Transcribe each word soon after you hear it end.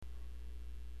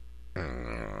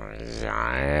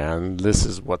And this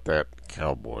is what that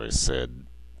cowboy said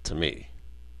to me.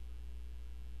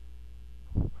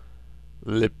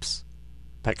 Lips,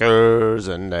 peckers,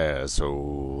 and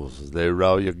assholes, they're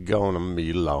all you're gonna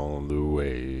meet along the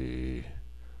way.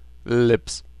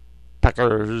 Lips,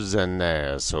 peckers, and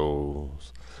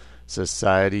assholes.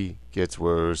 Society gets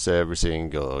worse every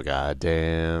single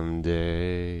goddamn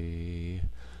day.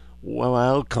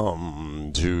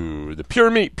 Welcome to the Pure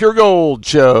Meat, Pure Gold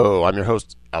Show. I'm your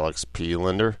host, Alex P.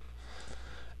 Linder.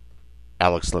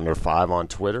 Alex Linder 5 on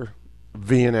Twitter.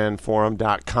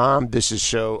 VNNforum.com. This is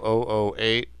show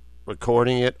 008.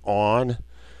 Recording it on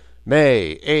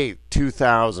May 8th,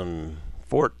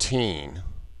 2014.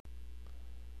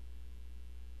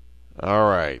 All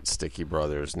right, Sticky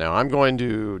Brothers. Now, I'm going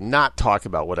to not talk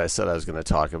about what I said I was going to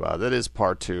talk about. That is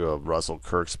part 2 of Russell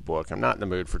Kirk's book. I'm not in the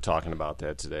mood for talking about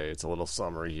that today. It's a little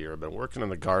summary here. I've been working in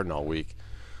the garden all week.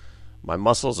 My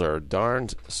muscles are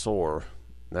darned sore.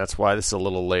 That's why this is a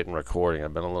little late in recording.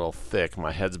 I've been a little thick.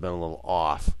 My head's been a little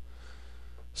off.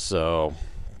 So,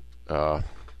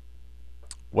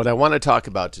 what I want to talk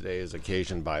about today is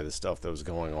occasioned by the stuff that was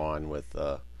going on with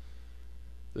the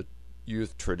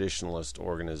youth traditionalist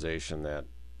organization that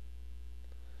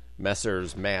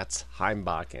Messrs. Matz,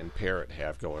 Heimbach, and Parrott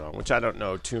have going on, which I don't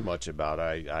know too much about.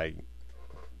 I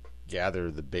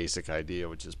gather the basic idea,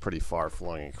 which is pretty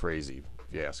far-flung and crazy,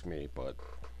 if you ask me, but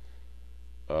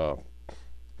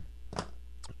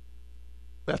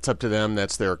that's up to them.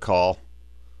 That's their call.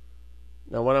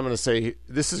 Now, what I'm going to say,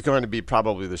 this is going to be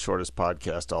probably the shortest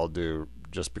podcast I'll do,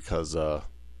 just because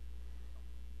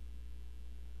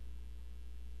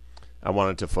I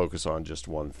wanted to focus on just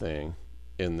one thing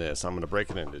in this. I'm going to break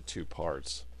it into 2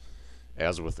 parts.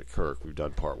 As with the Kirk, we've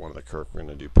done part 1 of the Kirk. We're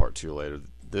going to do part 2 later.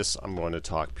 This, I'm going to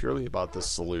talk purely about the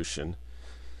solution.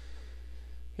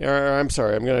 I'm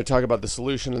going to talk about the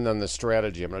solution and then the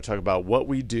strategy. I'm going to talk about what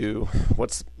we do,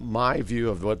 what's my view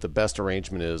of what the best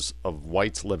arrangement is of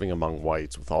whites living among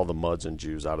whites with all the muds and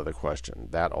Jews out of the question.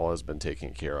 That all has been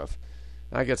taken care of.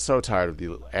 I get so tired of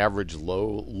the average,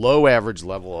 low average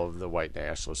level of the white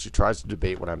nationalist who tries to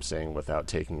debate what I'm saying without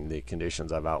taking the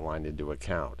conditions I've outlined into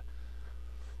account.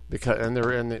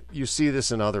 You see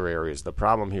this in other areas. The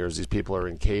problem here is these people are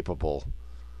incapable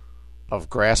of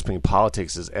grasping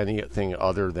politics as anything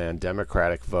other than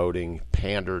democratic voting,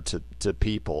 pander to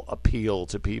people, appeal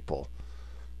to people.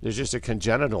 There's just a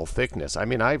congenital thickness. I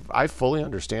mean, I fully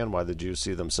understand why the Jews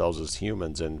see themselves as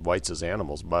humans and whites as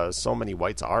animals, but so many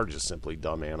whites are just simply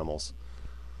dumb animals.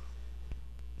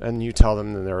 And you tell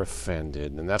them and they're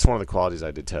offended. And that's one of the qualities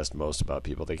I detest most about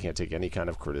people. They can't take any kind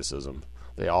of criticism.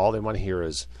 All they want to hear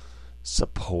is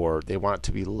support. They want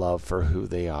to be loved for who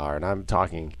they are. And I'm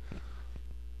talking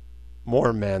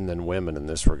more men than women in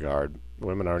this regard.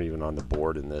 Women aren't even on the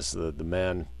board in this. The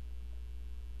men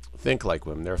think like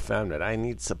women. They're feminine. I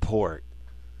need support.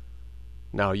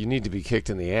 Now, you need to be kicked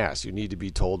in the ass. You need to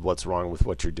be told what's wrong with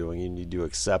what you're doing. You need to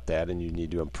accept that, and you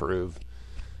need to improve,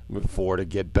 move forward, and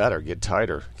get better, get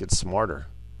tighter, get smarter.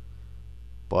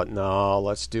 But no,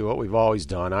 let's do what we've always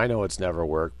done. I know it's never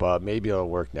worked, but maybe it'll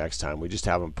work next time. We just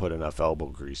haven't put enough elbow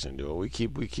grease into it. We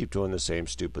keep doing the same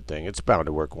stupid thing. It's bound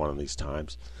to work one of these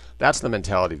times. That's the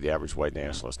mentality of the average white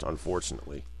nationalist,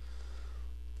 unfortunately.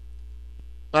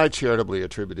 I charitably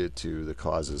attribute it to the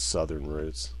cause's southern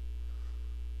roots.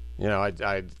 You know,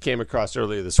 I came across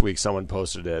earlier this week, someone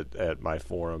posted at my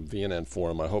forum, VNN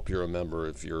Forum. I hope you're a member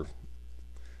if you're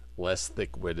less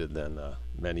thick-witted than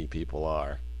many people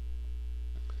are.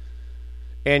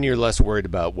 And you're less worried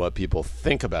about what people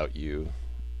think about you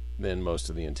than most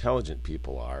of the intelligent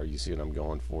people are. You see what I'm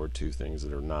going for? 2 things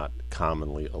that are not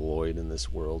commonly alloyed in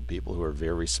this world. People who are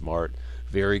very smart,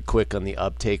 very quick on the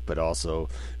uptake, but also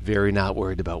very not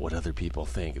worried about what other people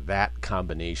think. That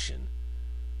combination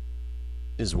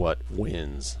is what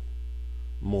wins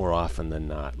more often than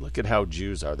not. Look at how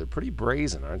Jews are. They're pretty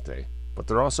brazen, aren't they? But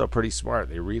they're also pretty smart.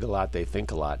 They read a lot. They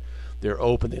think a lot. They're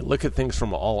open. They look at things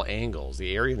from all angles.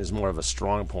 The Aryan is more of a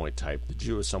strong point type. The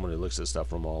Jew is someone who looks at stuff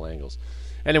from all angles.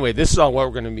 Anyway, this is all what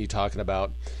we're going to be talking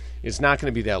about. It's not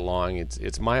going to be that long.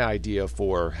 It's my idea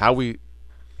for how we...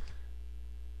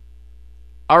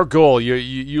 Our goal,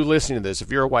 you listening to this,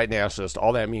 if you're a white nationalist,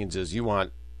 all that means is you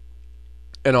want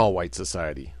an all-white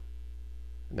society.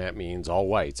 And that means all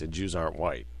whites, and Jews aren't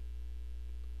white.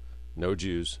 No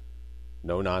Jews,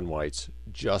 no non-whites,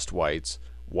 just whites.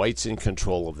 Whites in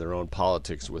control of their own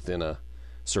politics within a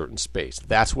certain space.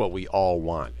 That's what we all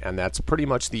want, and that's pretty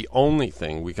much the only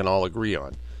thing we can all agree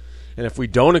on. And if we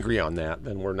don't agree on that,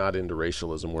 then we're not into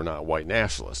racialism, we're not white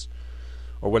nationalists,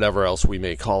 or whatever else we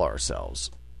may call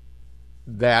ourselves.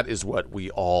 That is what we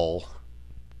all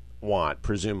want,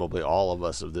 presumably all of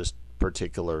us of this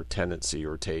particular tendency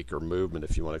or take or movement,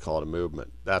 if you want to call it a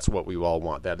movement. That's what we all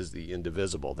want. That is the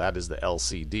indivisible. That is the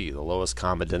LCD, the lowest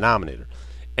common denominator.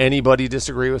 Anybody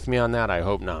disagree with me on that? I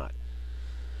hope not.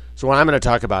 So what I'm going to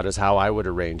talk about is how I would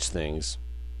arrange things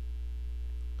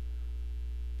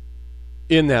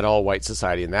in that all-white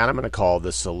society, and that I'm going to call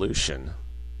the solution.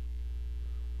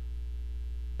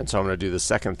 And so I'm going to do the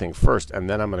second thing first, and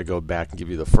then I'm going to go back and give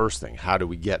you the first thing. How do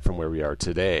we get from where we are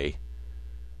today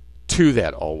to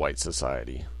that all-white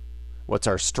society? What's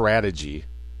our strategy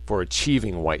for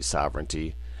achieving white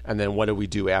sovereignty? And then what do we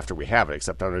do after we have it?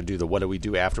 Except I'm going to do the what do we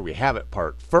do after we have it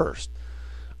part first.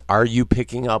 Are you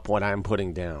picking up what I'm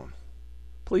putting down?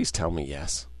 Please tell me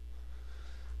yes.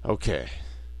 Okay.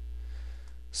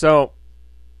 So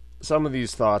some of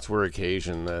these thoughts were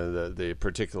occasioned the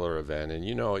particular event, and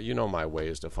you know my way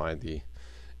is to find the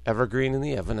evergreen and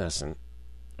the evanescent,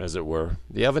 as it were.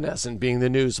 The evanescent being the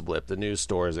news blip, the news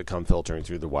stories that come filtering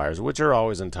through the wires, which are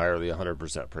always entirely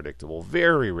 100% predictable.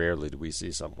 Very rarely do we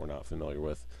see something we're not familiar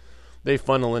with. They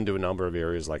funnel into a number of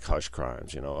areas like hush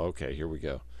crimes. Okay, here we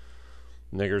go.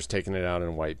 Niggers taking it out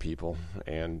on white people,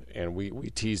 and we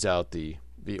tease out the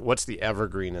what's the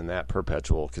evergreen in that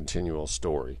perpetual, continual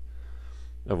story,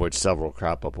 of which several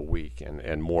crop up a week,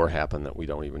 and more happen that we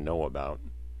don't even know about.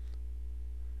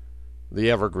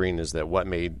 The evergreen is that what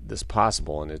made this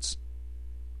possible, and it's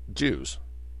Jews.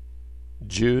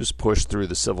 Jews pushed through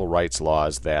the civil rights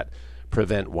laws that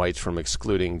prevent whites from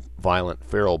excluding violent,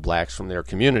 feral blacks from their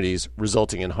communities,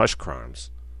 resulting in hush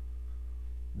crimes.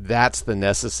 That's the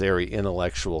necessary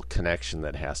intellectual connection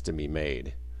that has to be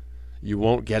made. You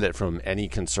won't get it from any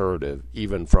conservative,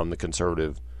 even from the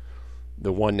conservative,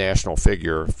 the one national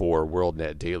figure for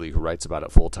WorldNet Daily who writes about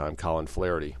it full-time, Colin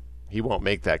Flaherty. He won't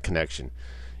make that connection.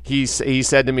 He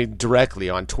said to me directly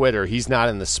on Twitter, he's not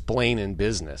in the splaining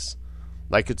business.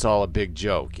 Like it's all a big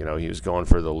joke. He was going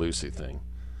for the Lucy thing.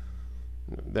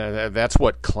 That's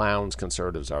what clowns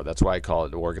conservatives are. That's why I call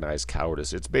it organized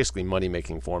cowardice. It's basically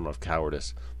money-making form of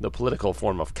cowardice, the political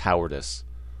form of cowardice.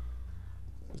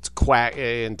 It's quack.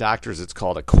 In doctors, it's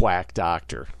called a quack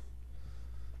doctor.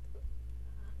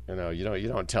 You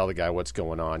don't tell the guy what's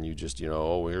going on. You just,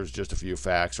 here's just a few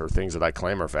facts or things that I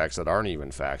claim are facts that aren't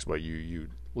even facts, but you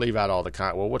leave out all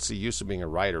the well, what's the use of being a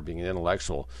writer, being an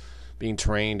intellectual, being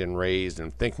trained and raised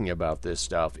and thinking about this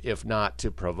stuff, if not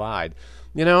to provide?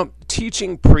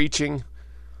 Teaching, preaching,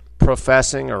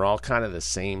 professing are all kind of the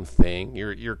same thing.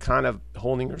 You're kind of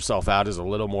holding yourself out as a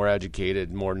little more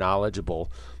educated, more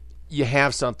knowledgeable. You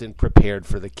have something prepared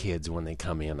for the kids when they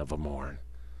come in of a morn.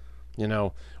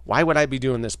 Why would I be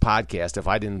doing this podcast if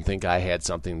I didn't think I had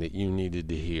something that you needed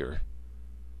to hear?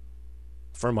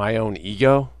 For my own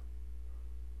ego?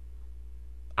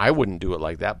 I wouldn't do it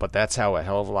like that, but that's how a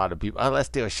hell of a lot of people, let's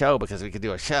do a show because we could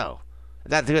do a show.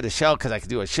 I'm not doing a show because I could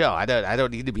do a show. I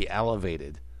don't need to be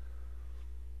elevated.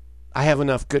 I have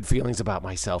enough good feelings about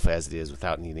myself as it is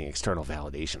without needing external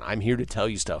validation. I'm here to tell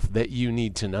you stuff that you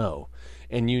need to know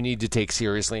and you need to take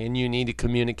seriously and you need to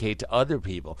communicate to other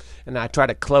people. And I try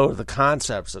to clothe the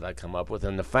concepts that I come up with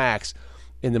and the facts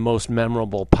in the most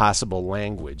memorable possible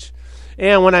language.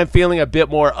 And when I'm feeling a bit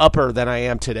more upper than I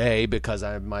am today because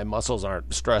my muscles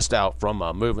aren't stressed out from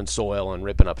moving soil and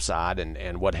ripping up sod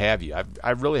and what have you,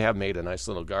 I really have made a nice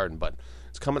little garden, but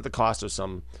it's come at the cost of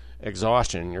some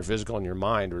exhaustion. Your physical and your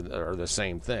mind are the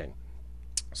same thing.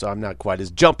 So I'm not quite as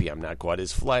jumpy. I'm not quite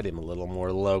as flighty. I'm a little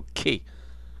more low-key.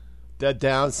 The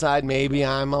downside, maybe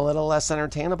I'm a little less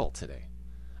entertainable today.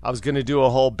 I was going to do a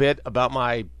whole bit about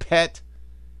my pet,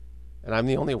 and I'm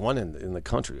the only one in the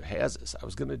country who has this. I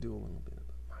was going to do a little bit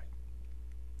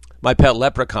about my pet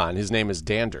leprechaun. His name is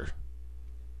Dander.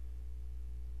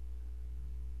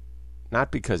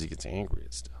 Not because he gets angry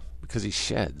at stuff, because he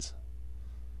sheds.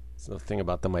 It's the thing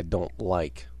about them I don't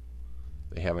like.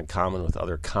 They have in common with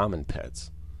other common pets.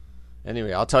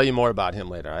 Anyway, I'll tell you more about him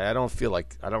later. I don't feel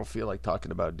like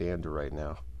talking about Dander right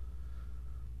now.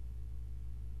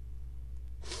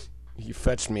 He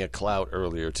fetched me a clout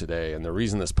earlier today, and the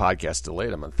reason this podcast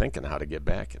delayed, I'm thinking how to get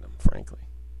back at him, frankly.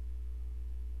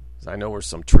 Because I know where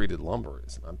some treated lumber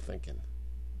is, and I'm thinking,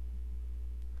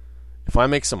 if I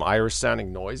make some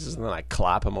Irish-sounding noises and then I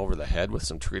clop him over the head with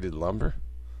some treated lumber,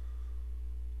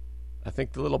 I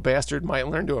think the little bastard might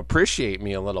learn to appreciate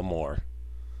me a little more.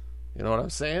 You know what I'm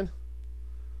saying?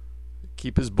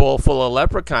 Keep his bowl full of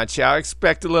leprechaun chow.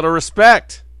 Expect a little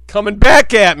respect. Coming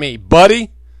back at me,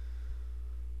 buddy.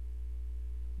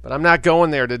 But I'm not going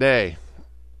there today.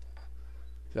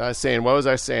 What was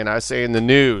I saying? I was saying the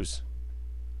news.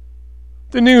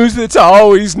 The news that's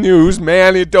always news,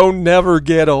 man. It don't never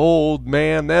get old,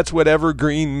 man. That's what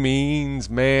evergreen means,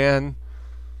 man.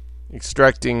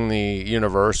 Extracting the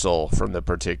universal from the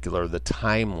particular, the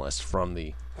timeless from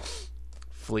the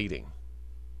fleeting.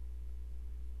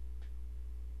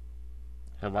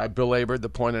 Have I belabored the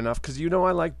point enough? Because you know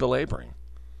I like belaboring.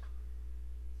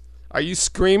 Are you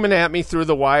screaming at me through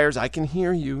the wires? I can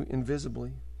hear you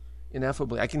invisibly,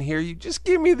 ineffably. I can hear you. Just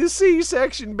give me the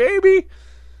C-section, baby.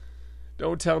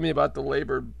 Don't tell me about the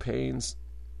labor pains.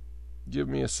 Give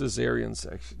me a cesarean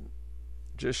section.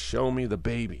 Just show me the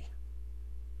baby.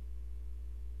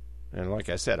 And like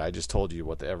I said, I just told you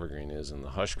what the evergreen is in the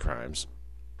hush crimes.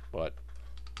 But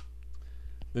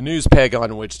the news peg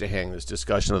on which to hang this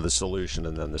discussion of the solution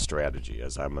and then the strategy,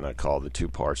 as I'm going to call the two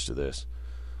parts to this,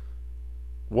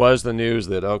 was the news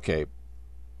that, okay,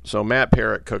 so Matt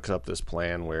Parrott cooks up this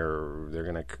plan where they're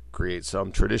going to create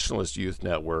some traditionalist youth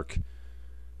network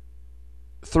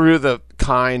through the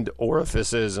kind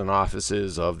orifices and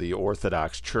offices of the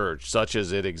Orthodox Church, such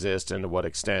as it exists, and to what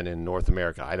extent in North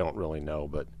America, I don't really know,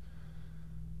 but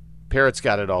Parrott's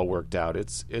got it all worked out.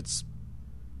 It's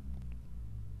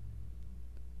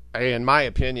in my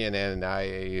opinion, and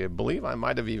I believe I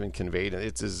might have even conveyed it,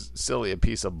 it's as silly a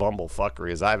piece of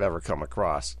bumblefuckery as I've ever come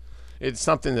across. It's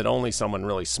something that only someone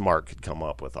really smart could come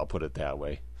up with, I'll put it that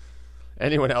way.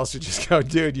 Anyone else would just go,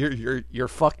 dude, you're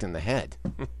fucked in the head.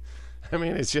 I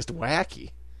mean, it's just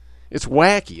wacky. It's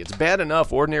wacky. It's bad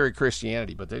enough, ordinary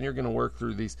Christianity, but then you're going to work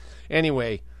through these.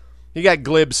 Anyway, he got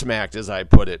glib smacked, as I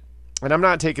put it. And I'm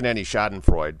not taking any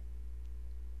schadenfreude.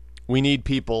 We need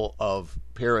people of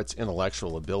Parrott's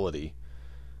intellectual ability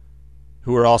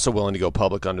who are also willing to go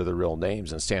public under their real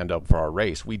names and stand up for our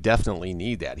race. We definitely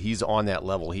need that. He's on that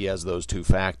level. He has those two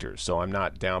factors. So I'm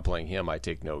not downplaying him. I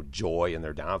take no joy in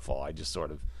their downfall. I just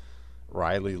sort of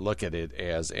wryly look at it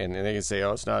as, and they can say,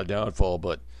 oh, it's not a downfall,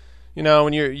 but you know,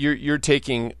 when you're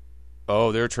taking,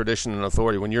 oh, their tradition and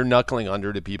authority, when you're knuckling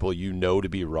under to people you know to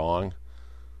be wrong,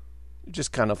 it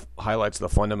just kind of highlights the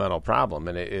fundamental problem,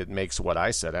 and it makes what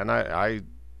I said, and I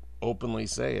openly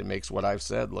say it makes what I've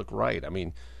said look right. I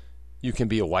mean, you can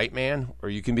be a white man or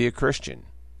you can be a Christian.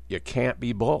 You can't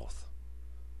be both.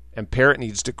 And Parrott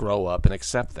needs to grow up and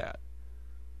accept that.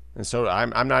 And so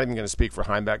I'm not even going to speak for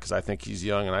Heimbach because I think he's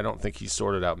young and I don't think he's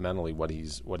sorted out mentally what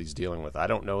he's dealing with. I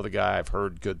don't know the guy. I've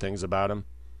heard good things about him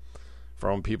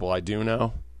from people I do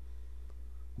know.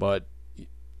 But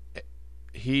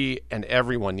he and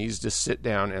everyone needs to sit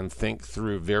down and think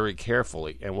through very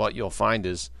carefully. And what you'll find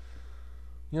is,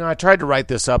 you know, I tried to write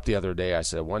this up the other day. I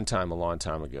said one time a long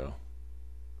time ago.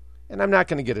 And I'm not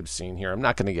going to get obscene here. I'm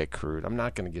not going to get crude. I'm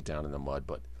not going to get down in the mud,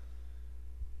 but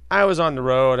I was on the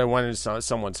road. I went into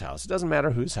someone's house. It doesn't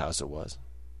matter whose house it was.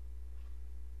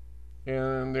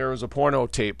 And there was a porno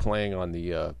tape playing on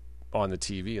the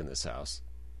TV in this house.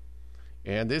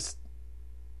 And this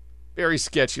very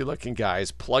sketchy-looking guy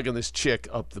is plugging this chick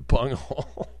up the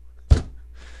bunghole.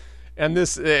 and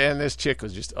this chick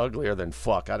was just uglier than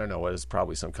fuck. I don't know. It was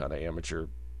probably some kind of amateur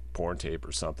porn tape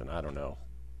or something. I don't know.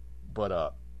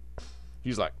 But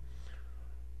he's like,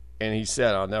 and he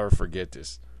said, I'll never forget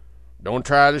this. Don't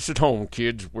try this at home,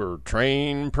 kids. We're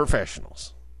trained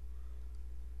professionals.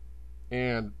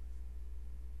 And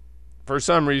for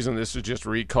some reason, this was just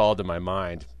recalled to my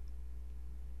mind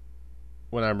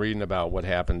when I'm reading about what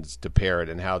happens to Parrott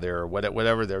and how they're,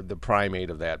 whatever they're, the primate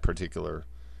of that particular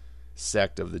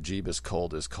sect of the Jebus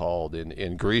cult is called.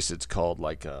 In Greece, it's called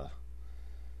like a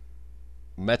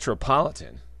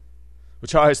metropolitan,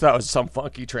 which I always thought was some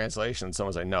funky translation.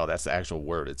 Someone's like, no, that's the actual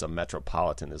word. It's a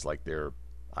metropolitan is like their,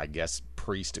 I guess,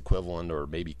 priest equivalent or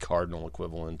maybe cardinal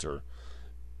equivalent or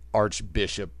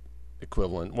archbishop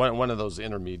equivalent, one of those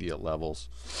intermediate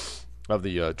levels of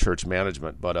the church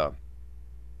management. But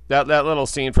that little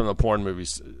scene from the porn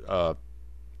movies,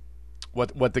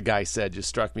 what the guy said just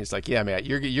struck me. It's like, yeah, Matt,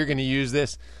 you're going to use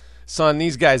this? Son,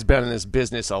 these guys been in this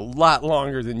business a lot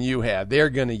longer than you have. They're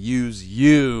going to use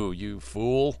you, you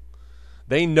fool.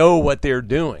 They know what they're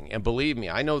doing. And believe me,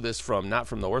 I know this from, not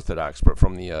from the Orthodox, but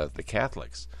from the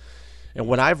Catholics. And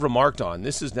what I've remarked on,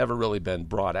 this has never really been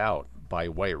brought out by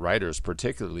white writers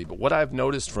particularly, but what I've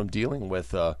noticed from dealing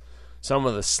with some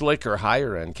of the slicker,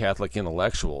 higher-end Catholic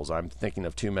intellectuals, I'm thinking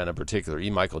of two men in particular, E.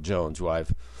 Michael Jones, who I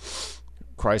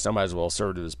might as well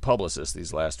served as publicist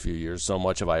these last few years. So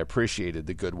much have I appreciated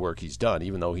the good work he's done,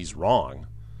 even though he's wrong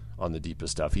on the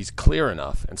deepest stuff. He's clear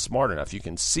enough and smart enough. You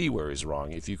can see where he's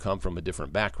wrong if you come from a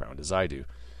different background, as I do.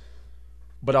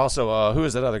 But also, who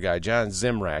is that other guy? John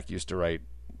Zimrak used to write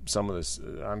some of this.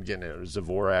 I'm getting it.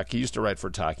 Zavorak. He used to write for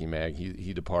Taki Mag.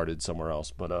 He departed somewhere else.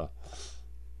 But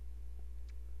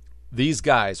these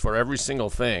guys, for every single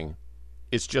thing,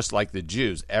 it's just like the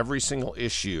Jews. Every single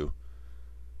issue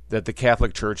that the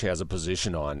Catholic Church has a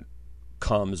position on,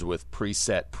 comes with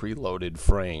preset, preloaded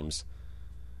frames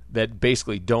that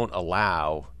basically don't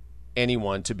allow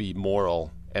anyone to be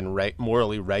moral and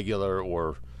morally regular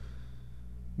or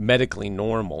medically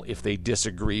normal if they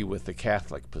disagree with the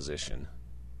Catholic position.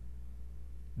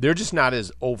 They're just not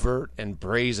as overt and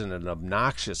brazen and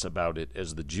obnoxious about it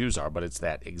as the Jews are, but it's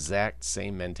that exact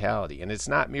same mentality. And it's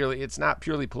not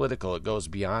purely political, it goes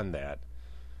beyond that.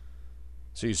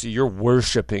 So you see, you're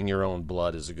worshiping your own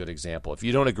blood is a good example. If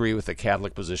you don't agree with the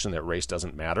Catholic position that race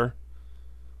doesn't matter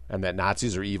and that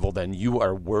Nazis are evil, then you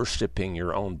are worshiping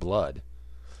your own blood.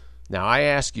 Now, I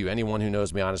ask you, anyone who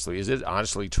knows me honestly, is it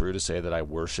honestly true to say that I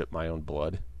worship my own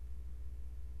blood?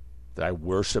 That I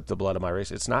worship the blood of my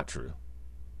race? It's not true.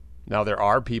 Now, there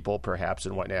are people, perhaps,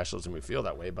 in white nationalism who feel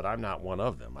that way, but I'm not one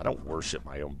of them. I don't worship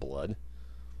my own blood.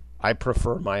 I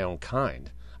prefer my own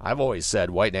kind. I've always said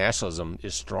white nationalism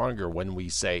is stronger when we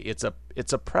say it's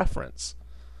a preference.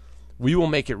 We will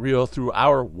make it real through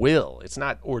our will. It's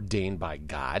not ordained by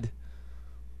God.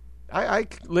 I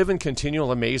live in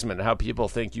continual amazement at how people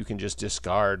think you can just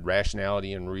discard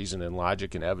rationality and reason and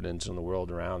logic and evidence in the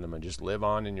world around them and just live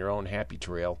on in your own happy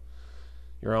trail,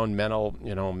 your own mental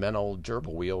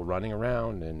gerbil wheel running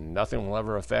around, and nothing will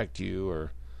ever affect you.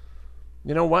 Or,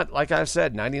 you know what? Like I've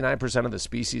said, 99% of the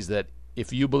species that,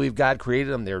 if you believe God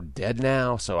created them, they're dead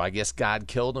now, so I guess God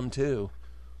killed them too.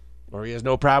 Or he has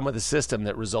no problem with a system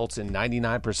that results in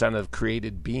 99% of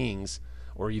created beings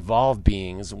or evolved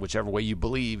beings, whichever way you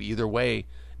believe, either way,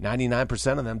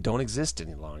 99% of them don't exist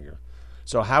any longer.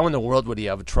 So how in the world would he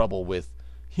have trouble with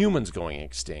humans going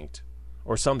extinct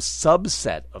or some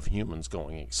subset of humans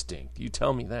going extinct? You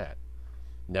tell me that.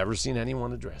 Never seen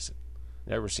anyone address it.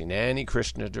 Never seen any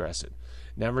Christian address it.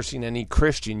 Never seen any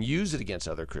Christian use it against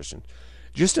other Christians.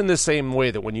 Just in the same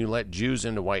way that when you let Jews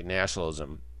into white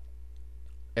nationalism,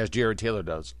 as Jared Taylor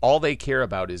does, all they care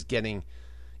about is getting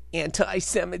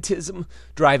anti-Semitism,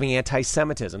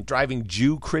 driving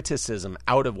Jew criticism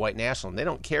out of white nationalism. They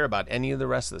don't care about any of the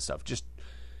rest of the stuff, just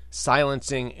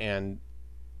silencing and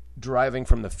driving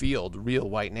from the field real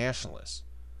white nationalists.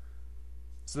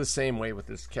 It's the same way with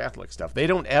this Catholic stuff. They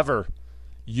don't ever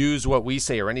use what we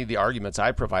say or any of the arguments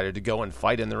I provided to go and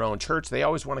fight in their own church. They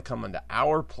always want to come into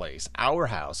our place, our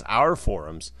house, our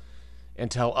forums, and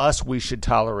tell us we should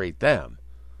tolerate them.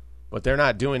 But they're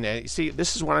not doing that. See,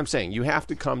 this is what I'm saying. You have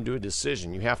to come to a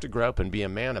decision. You have to grow up and be a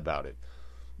man about it.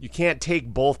 You can't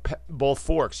take both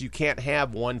forks. You can't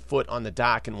have one foot on the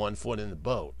dock and one foot in the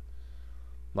boat.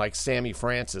 Like Sammy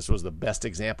Francis was the best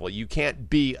example. You can't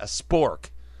be a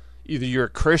spork. Either you're a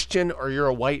Christian or you're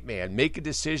a white man. Make a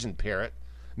decision, Parrott.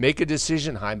 Make a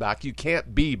decision, Heimbach. You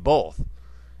can't be both.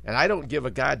 And I don't give a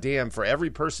goddamn for every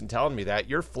person telling me that.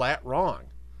 You're flat wrong.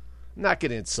 I'm not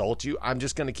going to insult you. I'm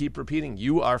just going to keep repeating.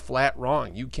 You are flat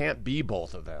wrong. You can't be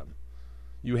both of them.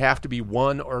 You have to be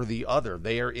one or the other.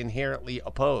 They are inherently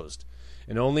opposed.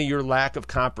 And only your lack of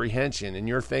comprehension and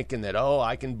you're thinking that, oh,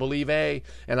 I can believe A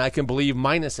and I can believe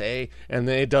minus A, and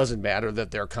then it doesn't matter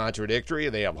that they're contradictory.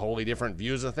 They have wholly different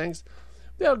views of things.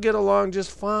 They'll get along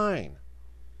just fine.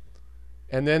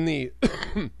 And then the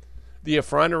the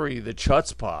effrontery, the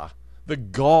chutzpah, the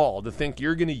gall to think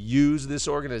you're going to use this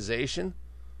organization,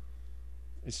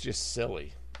 it's just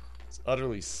silly. It's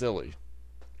utterly silly.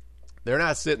 They're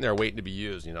not sitting there waiting to be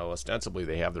used. You know, ostensibly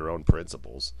they have their own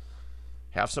principles.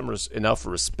 Have some enough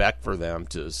respect for them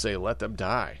to say, let them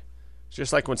die. It's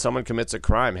just like when someone commits a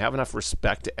crime, have enough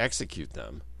respect to execute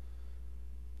them.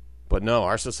 But no,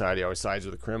 our society always sides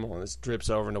with the criminal, and this drips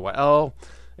over into what? Oh,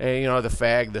 hey, you know, the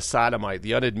fag, the sodomite,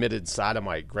 the unadmitted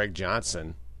sodomite, Greg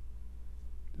Johnson,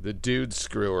 the dude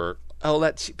screwer. Oh,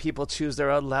 let people choose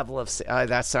their own level of...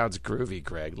 that sounds groovy,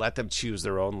 Greg. Let them choose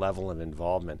their own level of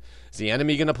involvement. Is the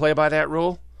enemy going to play by that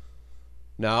rule?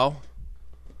 No.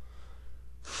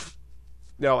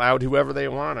 They'll out whoever they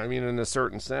want. I mean, in a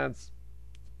certain sense.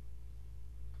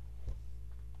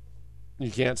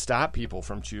 You can't stop people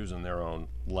from choosing their own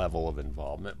level of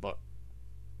involvement, but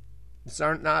it's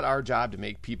not our job to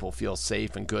make people feel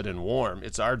safe and good and warm.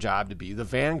 It's our job to be the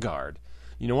vanguard.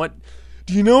 You know what?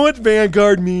 Do you know what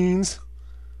vanguard means?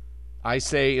 I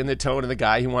say in the tone of the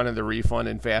guy who wanted the refund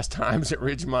in Fast Times at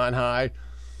Ridgemont High.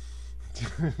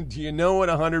 Do you know what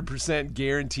 100%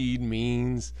 guaranteed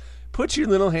means? Put your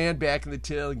little hand back in the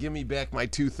till and give me back my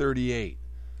 238.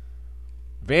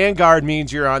 Vanguard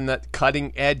means you're on the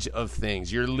cutting edge of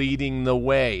things. You're leading the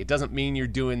way. It doesn't mean you're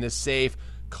doing the safe,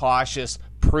 cautious,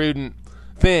 prudent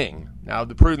thing. Now,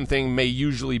 the prudent thing may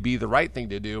usually be the right thing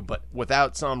to do, but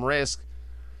without some risk,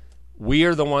 we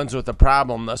are the ones with the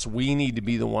problem. Thus, we need to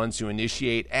be the ones who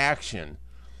initiate action.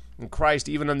 And Christ,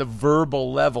 even on the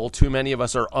verbal level, too many of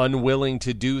us are unwilling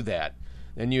to do that.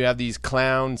 And you have these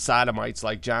clown sodomites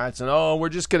like Johnson. Oh, we're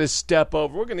just going to step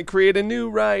over. We're going to create a new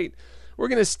right. We're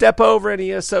going to step over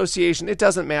any association. It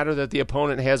doesn't matter that the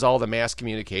opponent has all the mass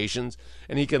communications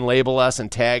and he can label us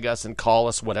and tag us and call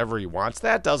us whatever he wants.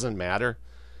 That doesn't matter.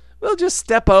 We'll just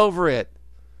step over it.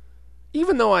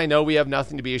 Even though I know we have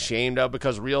nothing to be ashamed of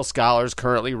because real scholars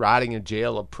currently rotting in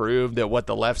jail have proved that what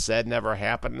the left said never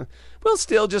happened, we'll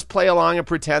still just play along and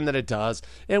pretend that it does.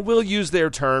 And we'll use their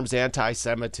terms,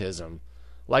 anti-Semitism,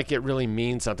 like it really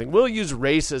means something. We'll use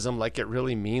racism like it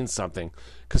really means something.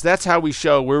 Because that's how we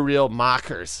show we're real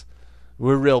mockers.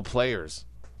 We're real players.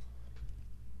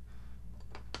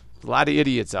 There's a lot of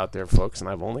idiots out there, folks, and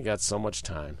I've only got so much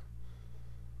time.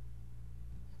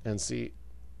 And see...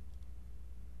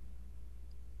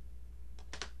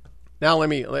 Now let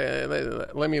me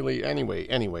leave.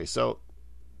 Anyway, so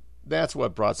that's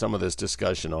what brought some of this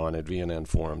discussion on at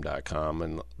vnnforum.com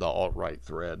and the alt-right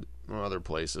thread and other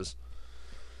places.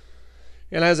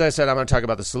 And as I said, I'm going to talk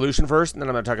about the solution first, and then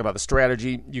I'm going to talk about the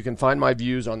strategy. You can find my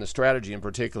views on the strategy in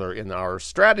particular in our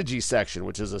strategy section,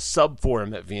 which is a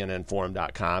sub-forum at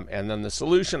vnnforum.com. And then the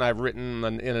solution I've written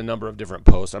in a number of different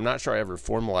posts. I'm not sure I ever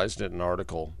formalized it in an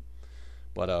article,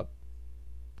 but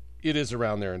it is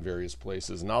around there in various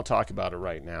places, and I'll talk about it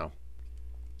right now.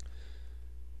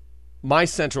 My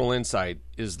central insight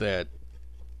is that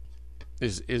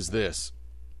is this.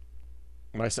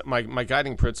 My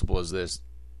guiding principle is this.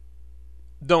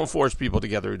 Don't force people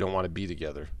together who don't want to be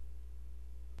together.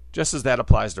 Just as that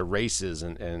applies to races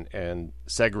and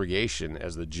segregation,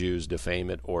 as the Jews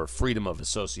defame it, or freedom of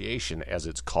association, as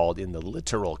it's called in the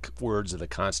literal words of the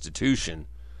Constitution.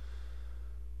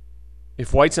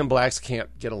 If whites and blacks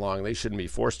can't get along, they shouldn't be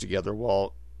forced together.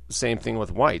 Well, same thing with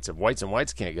whites. If whites and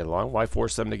whites can't get along, why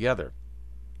force them together?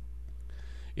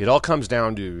 It all comes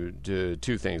down to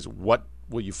two things. What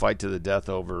will you fight to the death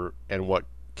over, and what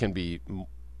can be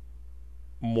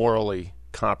morally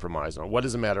compromised on? What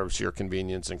is a matter of sheer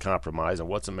convenience and compromise, and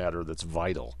what's a matter that's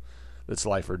vital, that's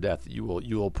life or death, that you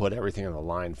will put everything on the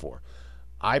line for?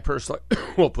 I personally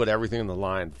will put everything on the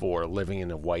line for living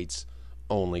in a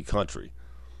whites-only country.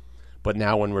 But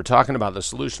now when we're talking about the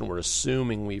solution, we're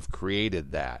assuming we've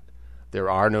created that.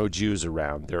 There are no Jews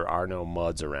around. There are no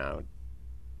Muds around.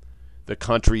 The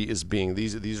country is being,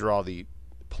 these are all the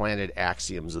planted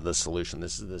axioms of the solution.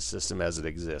 This is the system as it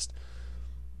exists.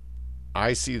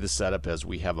 I see the setup as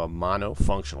we have a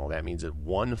monofunctional. That means that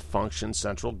one function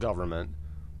central government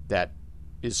that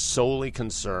is solely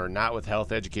concerned not with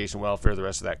health, education, welfare, the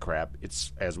rest of that crap.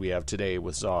 It's as we have today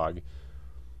with Zog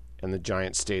and the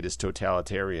giant statist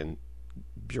totalitarian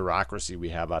bureaucracy we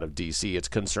have out of D.C. It's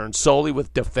concerned solely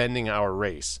with defending our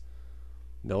race.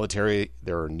 Military,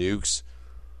 there are nukes,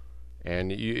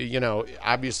 and you know,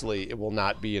 obviously it will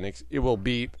not be it will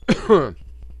be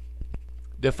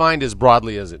defined as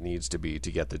broadly as it needs to be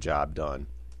to get the job done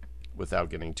without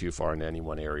getting too far into any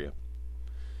one area.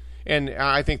 And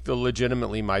I think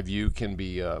legitimately my view can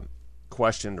be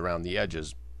questioned around the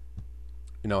edges.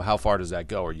 You know, how far does that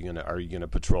go? Are you gonna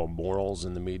patrol morals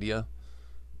in the media?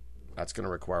 That's going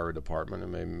to require a department,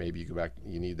 and maybe you go back.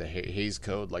 You need the Hays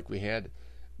Code like we had.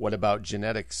 What about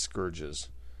genetic scourges?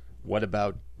 What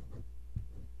about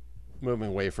moving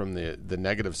away from the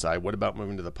negative side? What about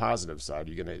moving to the positive side?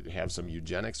 Are you going to have some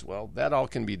eugenics? Well, that all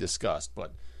can be discussed,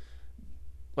 but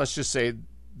let's just say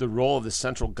the role of the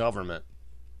central government,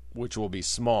 which will be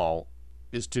small,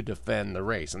 is to defend the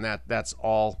race, and that's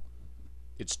all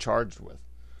it's charged with.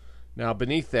 Now,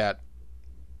 beneath that,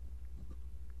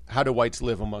 how do whites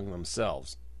live among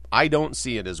themselves? I don't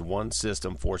see it as one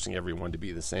system forcing everyone to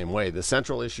be the same way. The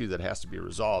central issue that has to be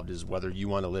resolved is whether you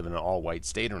want to live in an all-white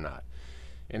state or not.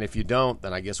 And if you don't,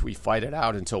 then I guess we fight it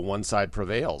out until one side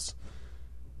prevails.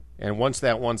 And once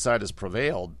that one side has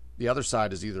prevailed, the other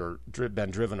side has either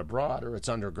been driven abroad or it's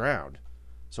underground.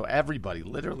 So everybody,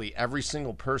 literally every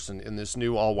single person in this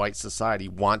new all-white society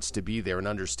wants to be there and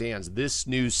understands this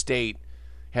new state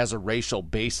has a racial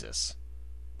basis.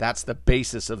 That's the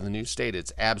basis of the new state.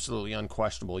 It's absolutely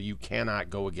unquestionable. You cannot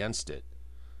go against it,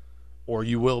 or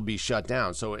you will be shut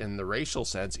down. So in the racial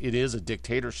sense, it is a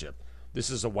dictatorship. This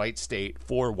is a white state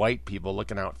for white people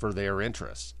looking out for their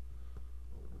interests.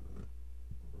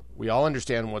 We all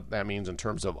understand what that means in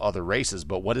terms of other races,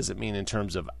 but what does it mean in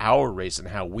terms of our race and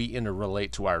how we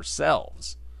interrelate to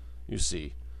ourselves, you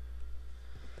see?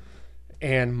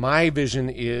 And my vision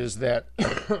is that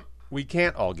we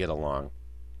can't all get along.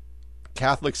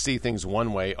 Catholics see things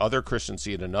one way, other Christians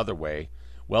see it another way,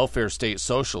 welfare state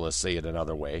socialists see it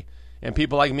another way, and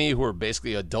people like me who are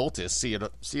basically adultists see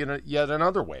it yet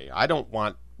another way. I don't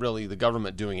want really the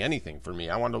government doing anything for me.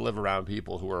 I want to live around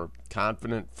people who are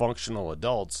confident, functional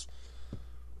adults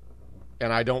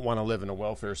and I don't want to live in a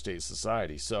welfare state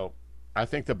society. So I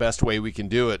think the best way we can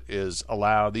do it is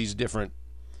allow these different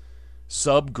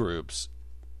subgroups,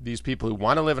 these people who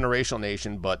want to live in a racial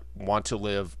nation but want to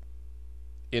live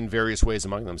in various ways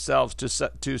among themselves,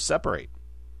 to separate.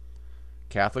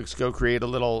 Catholics go create a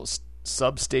little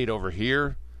sub-state over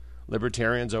here,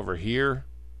 libertarians over here,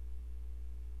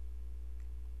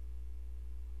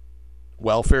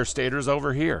 welfare staters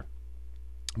over here.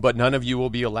 But none of you will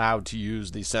be allowed to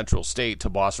use the central state to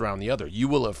boss around the other. You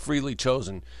will have freely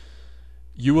chosen.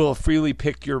 You will have freely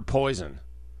picked your poison.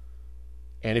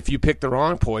 And if you pick the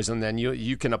wrong poison, then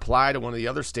you can apply to one of the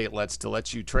other statelets to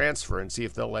let you transfer and see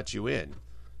if they'll let you in.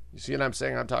 You see what I'm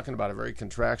saying? I'm talking about a very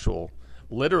contractual,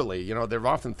 literally, there are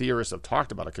often theorists have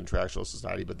talked about a contractual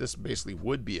society, but this basically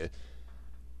would be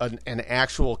an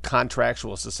actual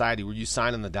contractual society where you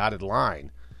sign on the dotted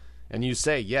line. And you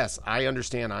say, yes, I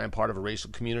understand I am part of a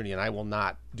racial community and I will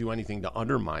not do anything to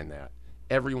undermine that.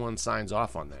 Everyone signs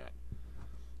off on that.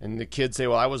 And the kids say,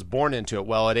 well, I was born into it.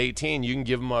 Well, at 18, you can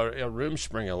give them a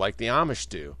Rumspringa like the Amish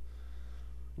do.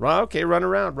 Well, okay, run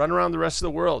around the rest of the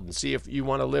world and see if you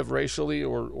want to live racially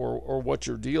or what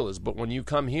your deal is. But when you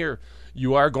come here,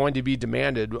 you are going to be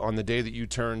demanded on the day that you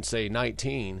turn, say,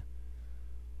 19.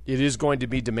 It is going to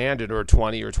be demanded, or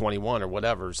 20 or 21 or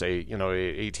whatever, say,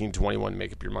 18, 21,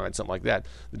 make up your mind, something like that.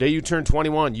 The day you turn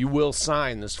 21, you will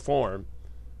sign this form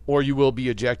or you will be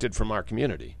ejected from our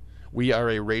community. We are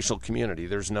a racial community.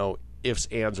 There's no ifs,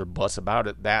 ands, or buts about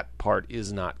it. That part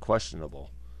is not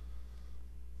questionable.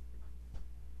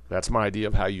 That's my idea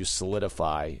of how you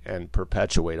solidify and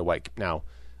perpetuate a white. Now,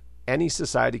 any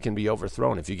society can be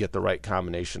overthrown if you get the right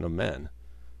combination of men.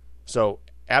 So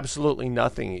absolutely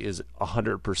nothing is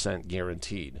 100%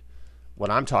 guaranteed. What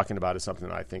I'm talking about is something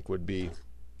that I think would be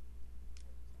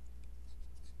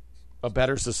a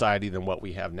better society than what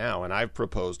we have now. And I've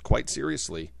proposed quite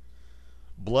seriously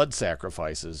blood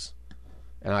sacrifices.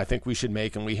 And I think we should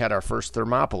make, and we had our first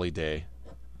Thermopylae Day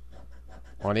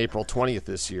on April 20th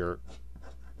this year.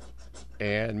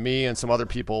 And me and some other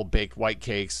people baked white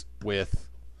cakes with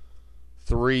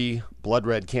 3 blood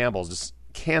red candles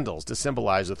to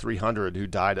symbolize the 300 who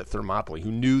died at Thermopylae,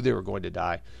 who knew they were going to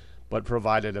die, but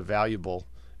provided a valuable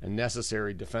and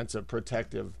necessary defensive,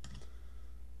 protective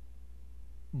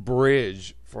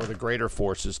bridge for the greater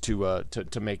forces to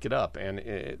make it up.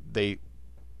 And they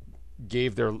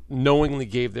knowingly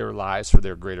gave their lives for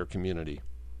their greater community.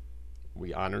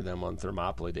 We honor them on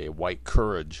Thermopylae Day, white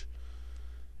courage.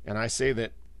 And I say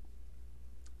that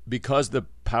because the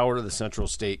power of the central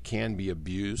state can be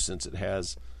abused, since it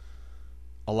has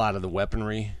a lot of the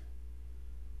weaponry,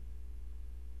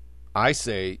 I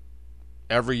say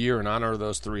every year in honor of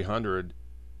those 300,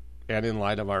 and in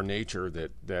light of our nature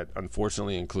that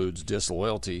unfortunately includes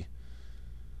disloyalty,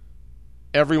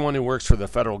 everyone who works for the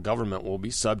federal government will be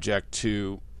subject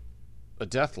to a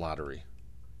death lottery,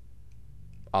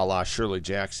 a la Shirley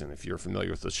Jackson, if you're familiar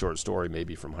with the short story,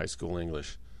 maybe from high school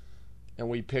English. And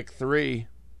we pick 3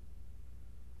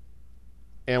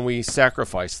 and we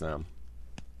sacrifice them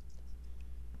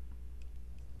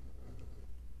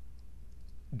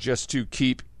just to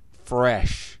keep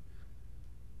fresh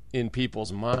in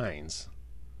people's minds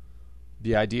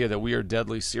the idea that we are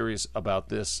deadly serious about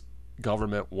this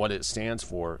government, what it stands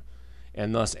for,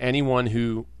 and thus anyone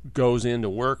who goes in to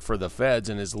work for the feds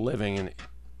and is living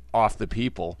off the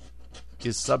people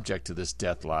is subject to this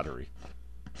death lottery.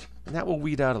 And that will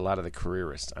weed out a lot of the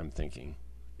careerists, I'm thinking,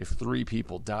 if 3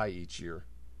 people die each year.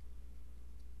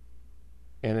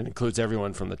 And it includes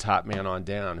everyone from the top man on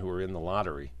down who are in the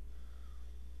lottery.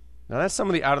 Now, that's some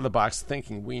of the out-of-the-box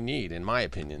thinking we need, in my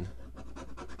opinion.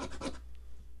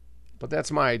 But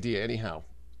that's my idea anyhow.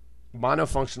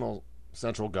 Monofunctional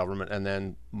central government and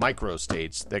then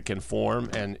micro-states that can form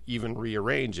and even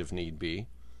rearrange if need be,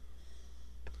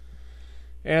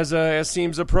 as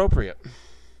seems appropriate.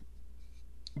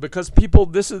 Because people,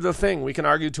 this is the thing, we can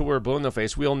argue till we're blue in the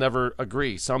face, we'll never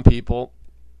agree. Some people,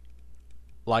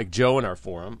 like Joe in our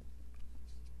forum,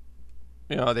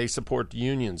 they support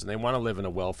unions and they want to live in a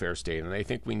welfare state, and they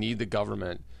think we need the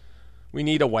government. We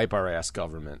need a wipe-our-ass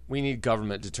government. We need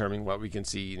government determining what we can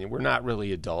see. We're not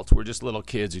really adults. We're just little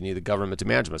kids who need the government to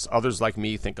manage us. Others like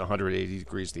me think 180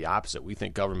 degrees the opposite. We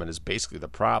think government is basically the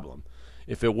problem.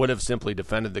 If it would have simply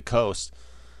defended the coast,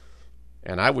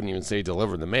 and I wouldn't even say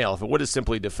deliver the mail, if it would have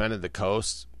simply defended the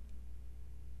coast,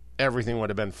 everything would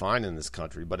have been fine in this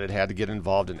country. But it had to get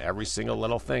involved in every single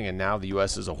little thing, and now the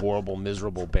U.S. is a horrible,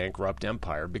 miserable, bankrupt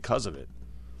empire because of it.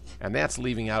 And that's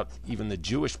leaving out even the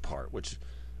Jewish part, which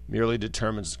merely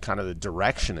determines kind of the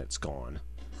direction it's gone.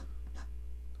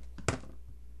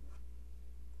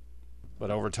 But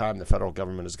over time, the federal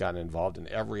government has gotten involved in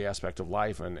every aspect of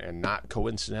life, and not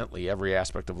coincidentally, every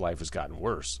aspect of life has gotten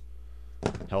worse.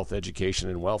 Health, education,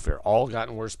 and welfare, all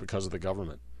gotten worse because of the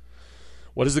government.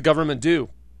 What does the government do?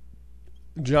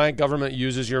 Giant government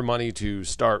uses your money to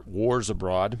start wars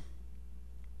abroad,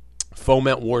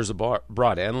 foment wars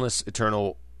abroad, endless,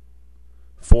 eternal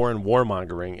foreign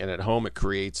warmongering, and at home it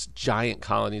creates giant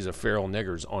colonies of feral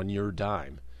niggers on your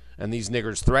dime. And these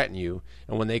niggers threaten you,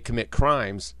 and when they commit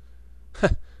crimes,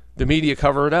 the media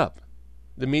cover it up.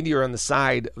 The media are on the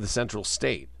side of the central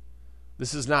state.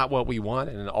 This is not what we want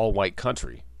in an all-white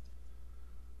country.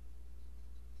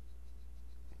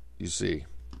 You see.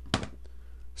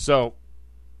 So,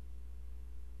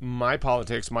 my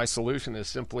politics, my solution is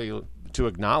simply to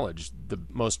acknowledge the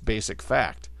most basic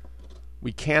fact.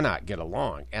 We cannot get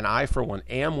along. And I, for one,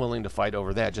 am willing to fight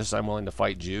over that, just as I'm willing to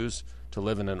fight Jews to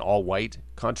live in an all-white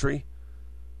country.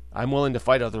 I'm willing to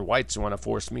fight other whites who want to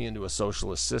force me into a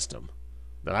socialist system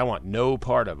that I want no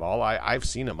part of. I've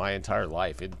seen it my entire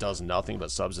life. It does nothing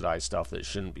but subsidize stuff that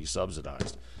shouldn't be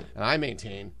subsidized. And I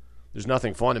maintain there's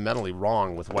nothing fundamentally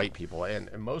wrong with white people. And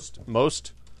most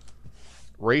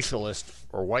racialists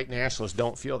or white nationalists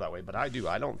don't feel that way, but I do.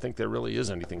 I don't think there really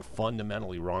is anything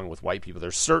fundamentally wrong with white people.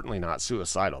 They're certainly not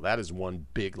suicidal. That is one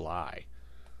big lie.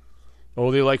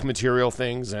 Oh, they like material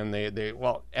things, and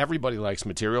well, everybody likes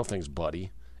material things,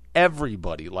 buddy.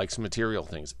 Everybody likes material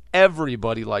things.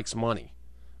 Everybody likes money.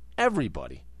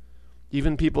 Everybody.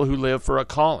 Even people who live for a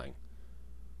calling.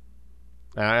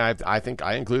 I think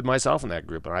I include myself in that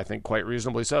group, and I think quite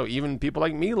reasonably so. Even people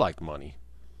like me like money.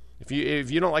 If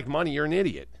you don't like money, you're an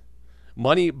idiot.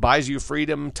 Money buys you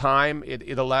freedom, time.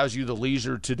 It allows you the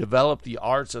leisure to develop the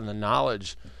arts and the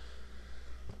knowledge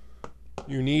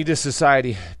you need a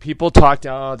society. People talk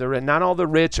to, not all the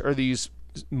rich are these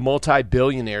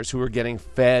multi-billionaires who are getting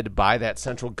fed by that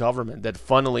central government that,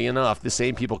 funnily enough, the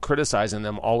same people criticizing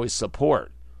them always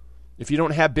support. If you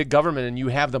don't have big government and you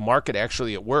have the market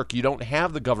actually at work, you don't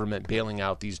have the government bailing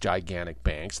out these gigantic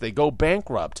banks. They go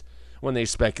bankrupt when they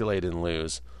speculate and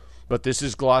lose. But this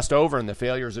is glossed over, and the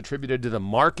failure is attributed to the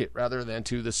market rather than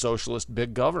to the socialist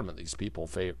big government these people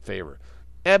favor.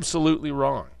 Absolutely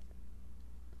wrong.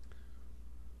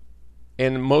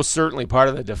 And most certainly part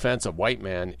of the defense of white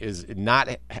man is not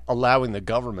allowing the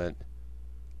government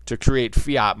to create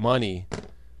fiat money,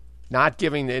 not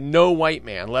giving no white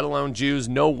man, let alone Jews,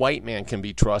 no white man can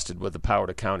be trusted with the power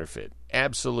to counterfeit.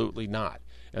 Absolutely not.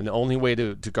 And the only way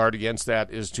to guard against that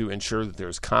is to ensure that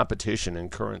there's competition in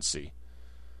currency.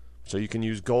 So you can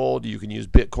use gold, you can use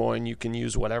Bitcoin, you can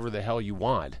use whatever the hell you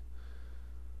want.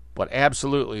 But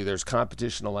absolutely there's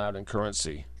competition allowed in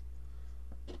currency.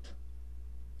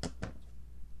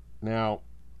 Now,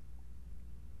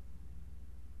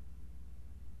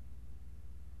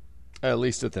 at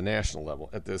least at the national level,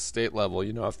 at the state level,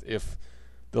 if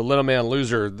the little man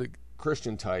loser, the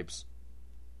Christian types,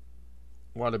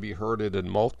 want to be herded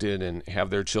and mulcted and have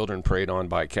their children preyed on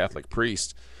by Catholic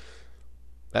priests,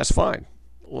 that's fine.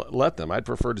 Let them. I'd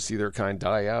prefer to see their kind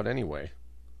die out anyway.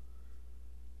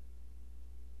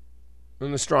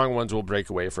 And the strong ones will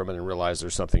break away from it and realize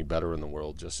there's something better in the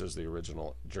world, just as the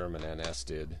original German NS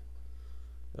did.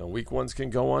 Weak ones can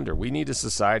go under. We need a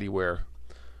society where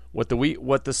what the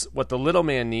little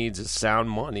man needs is sound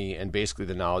money and basically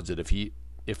the knowledge that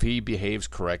if he behaves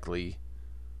correctly,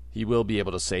 he will be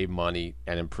able to save money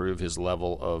and improve his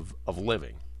level of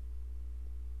living.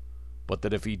 But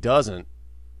that if he doesn't,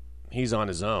 he's on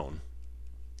his own,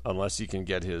 unless he can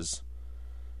get his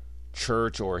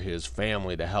church or his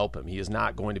family to help him. He is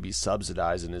not going to be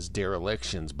subsidized in his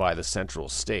derelictions by the central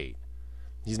state.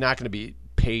 He's not going to be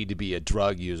paid to be a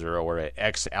drug user or an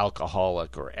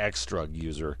ex-alcoholic or ex-drug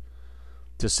user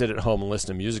to sit at home and listen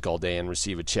to music all day and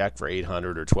receive a check for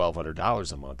 $800 or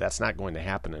 $1,200 a month. That's not going to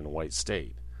happen in a white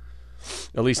state.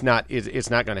 At least it's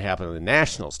not going to happen in the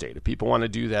national state. If people want to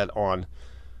do that on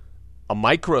a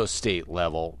micro-state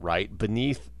level, right,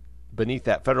 beneath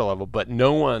that federal level, but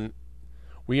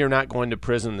we are not going to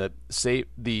prison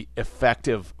the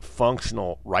effective,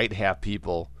 functional right half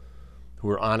people who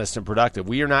are honest and productive.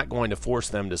 We are not going to force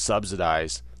them to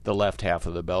subsidize the left half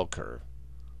of the bell curve.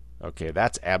 Okay,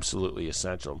 that's absolutely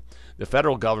essential. The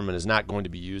federal government is not going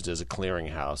to be used as a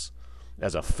clearinghouse,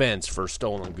 as a fence for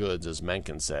stolen goods, as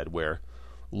Mencken said, where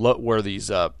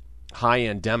these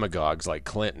high-end demagogues like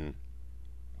Clinton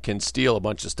can steal a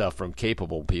bunch of stuff from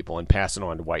capable people and pass it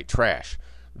on to white trash.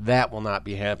 That will not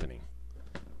be happening.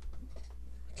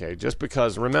 Okay, just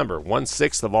because, remember,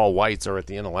 1/6 of all whites are at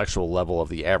the intellectual level of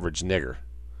the average nigger.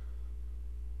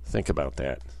 Think about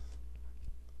that.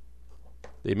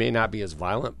 They may not be as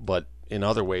violent, but in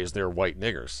other ways, they're white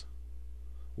niggers.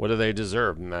 What do they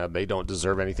deserve? Nah, they don't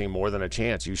deserve anything more than a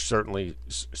chance. You certainly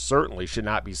should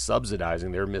not be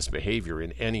subsidizing their misbehavior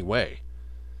in any way.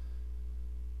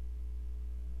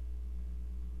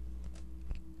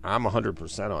 I'm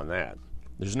 100% on that.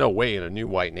 There's no way in a new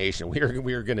white nation we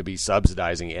are going to be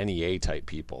subsidizing NEA type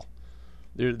people.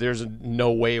 There's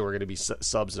no way we're going to be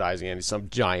subsidizing some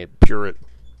giant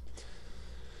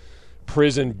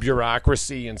prison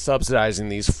bureaucracy and subsidizing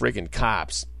these friggin'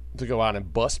 cops to go out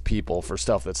and bust people for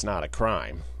stuff that's not a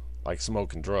crime, like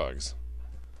smoking drugs.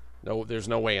 No, there's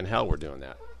no way in hell we're doing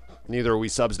that. Neither are we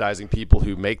subsidizing people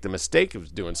who make the mistake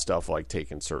of doing stuff like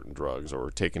taking certain drugs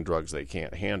or taking drugs they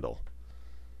can't handle.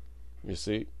 You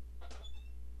see?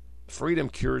 Freedom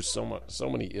cures so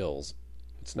many ills.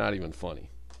 It's not even funny.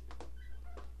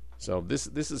 So this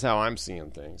is how I'm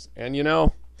seeing things. And you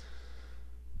know,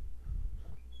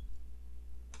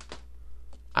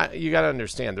 you got to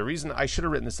understand the reason I should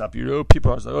have written this up. You know,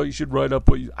 people are like, "Oh, you should write up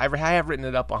what you." I have written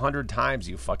it up 100 times.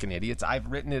 You fucking idiots!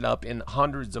 I've written it up in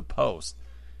hundreds of posts.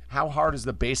 How hard is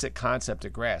the basic concept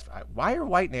to grasp? Why are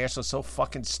white nationalists so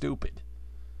fucking stupid?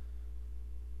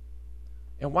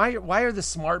 And why are the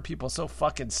smart people so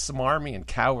fucking smarmy and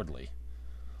cowardly?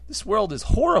 This world is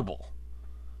horrible.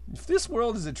 If this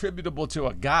world is attributable to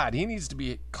a god, he needs to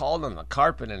be called on the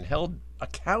carpet and held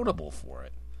accountable for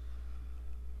it.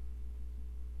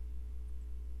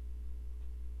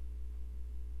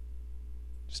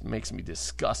 Just makes me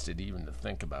disgusted even to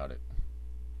think about it.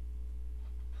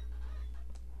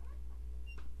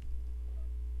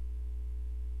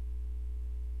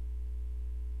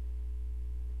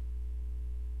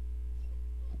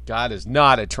 God is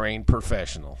not a trained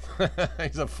professional.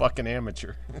 He's a fucking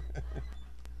amateur.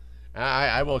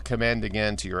 I will commend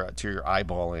again to your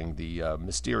eyeballing the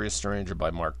Mysterious Stranger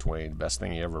by Mark Twain. Best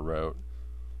thing he ever wrote.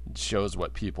 It shows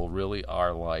what people really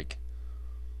are like.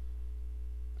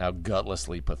 How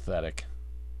gutlessly pathetic.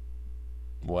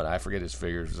 What, I forget his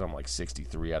figures. Something like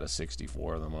 63 out of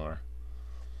 64 of them are.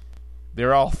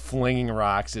 They're all flinging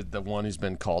rocks at the one who's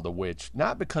been called a witch.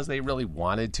 Not because they really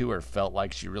wanted to or felt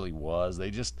like she really was. They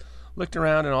just looked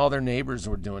around and all their neighbors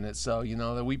were doing it. So, you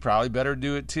know, that we probably better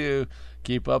do it too.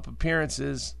 Keep up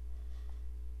appearances.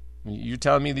 You're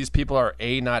telling me these people are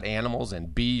A, not animals,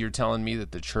 and B, you're telling me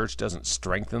that the church doesn't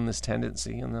strengthen this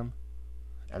tendency in them?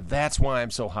 And that's why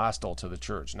I'm so hostile to the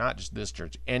church. Not just this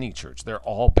church, any church. They're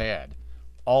all bad.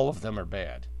 All of them are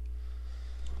bad.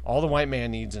 All the white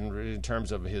man needs in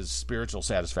terms of his spiritual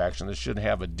satisfaction is should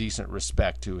have a decent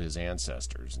respect to his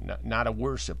ancestors, not a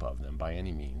worship of them by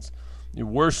any means. You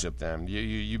worship them,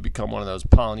 you become one of those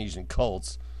Polynesian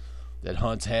cults that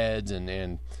hunts heads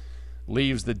and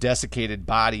leaves the desiccated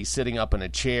body sitting up in a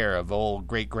chair of old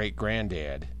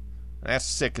great-great-granddad. That's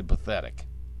sick and pathetic.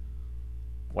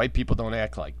 White people don't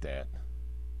act like that.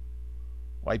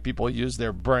 White people use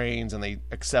their brains and they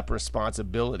accept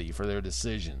responsibility for their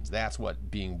decisions. That's what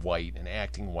being white and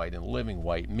acting white and living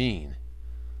white mean.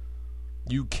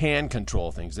 You can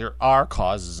control things. There are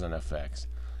causes and effects.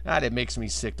 God, it makes me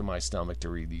sick to my stomach to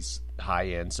read these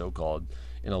high-end so-called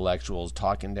intellectuals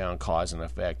talking down cause and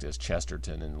effect as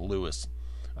Chesterton and Lewis.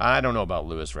 I don't know about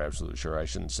Lewis for absolute sure. I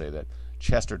shouldn't say that.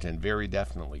 Chesterton very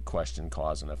definitely questioned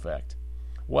cause and effect.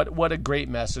 What a great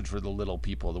message for the little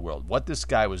people of the world. What this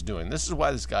guy was doing. This is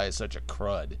why this guy is such a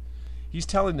crud. He's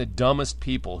telling the dumbest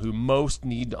people who most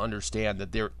need to understand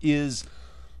that there is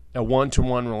a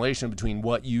one-to-one relation between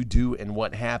what you do and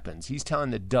what happens. He's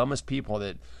telling the dumbest people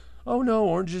that, oh no,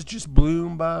 oranges just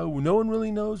bloom by, no one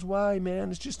really knows why, man.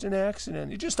 It's just an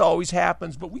accident. It just always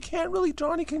happens, but we can't really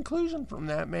draw any conclusion from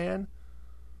that, man.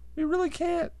 We really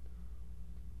can't.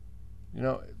 You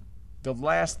know, the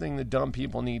last thing the dumb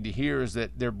people need to hear is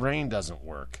that their brain doesn't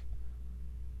work.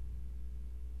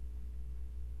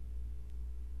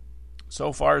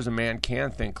 So far as a man can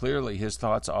think clearly, his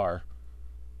thoughts are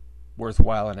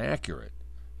worthwhile and accurate.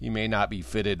 He may not be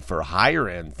fitted for higher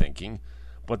end thinking,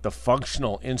 but the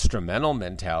functional instrumental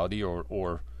mentality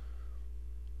or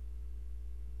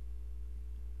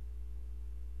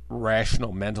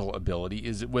rational mental ability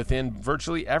is within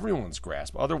virtually everyone's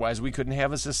grasp. Otherwise, we couldn't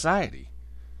have a society.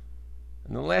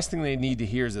 And the last thing they need to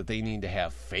hear is that they need to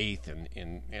have faith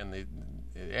and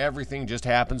everything just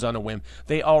happens on a whim.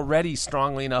 They already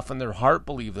strongly enough in their heart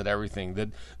believe that everything, that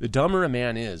the dumber a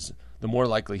man is, the more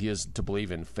likely he is to believe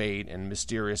in fate and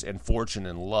mysterious and fortune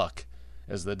and luck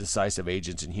as the decisive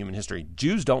agents in human history.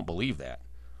 Jews don't believe that.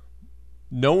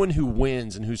 No one who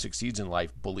wins and who succeeds in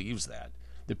life believes that.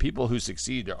 The people who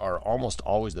succeed are almost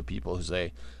always the people who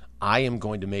say, I am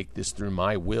going to make this through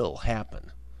my will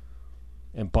happen.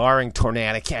 And barring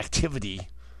tornadic activity,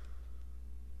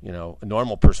 You know, a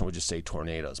normal person would just say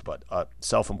tornadoes, but a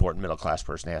self-important middle-class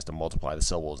person has to multiply the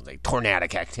syllables and say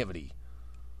tornadic activity.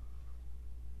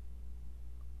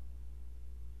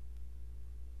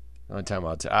 One time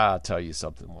I'll tell you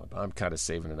something more, but I'm kind of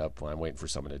saving it up when I'm waiting for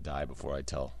someone to die before I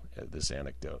tell this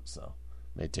anecdote, so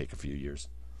it may take a few years.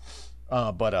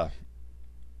 But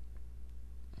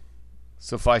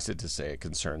suffice it to say, it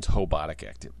concerns robotic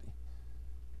activity.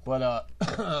 But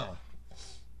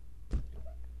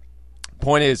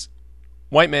point is,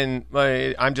 white men,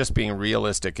 I'm just being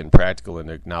realistic and practical in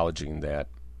acknowledging that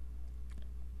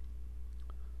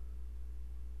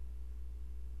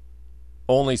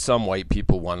only some white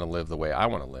people want to live the way I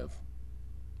want to live.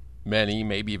 Many,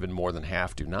 maybe even more than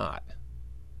half, do not.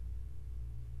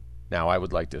 Now, I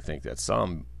would like to think that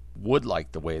some would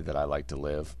like the way that I like to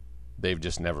live. They've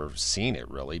just never seen it,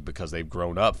 really, because they've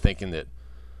grown up thinking that,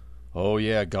 oh,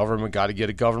 yeah, government, got to get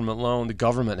a government loan. The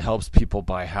government helps people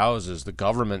buy houses. The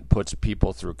government puts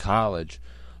people through college.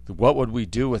 What would we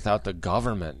do without the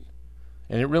government?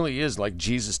 And it really is like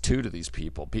Jesus 2 to these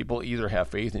people. People either have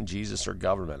faith in Jesus or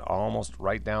government, almost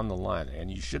right down the line.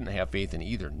 And you shouldn't have faith in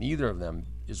either. Neither of them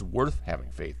is worth having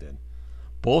faith in.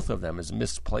 Both of them is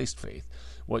misplaced faith.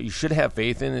 What you should have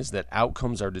faith in is that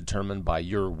outcomes are determined by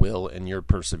your will and your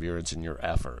perseverance and your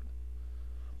effort.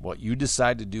 What you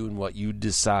decide to do and what you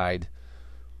decide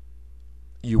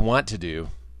you want to do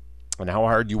and how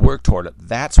hard you work toward it,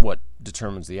 that's what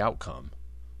determines the outcome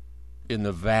in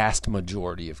the vast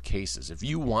majority of cases. If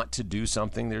you want to do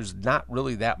something, there's not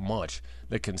really that much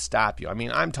that can stop you. I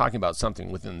mean, I'm talking about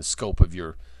something within the scope of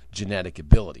your genetic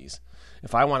abilities.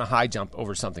 If I want to high jump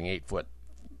over something 8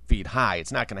 feet high,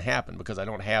 it's not going to happen because I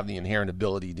don't have the inherent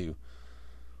ability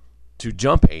to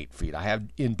jump 8 feet. I have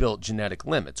inbuilt genetic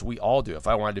limits. We all do. If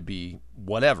I wanted to be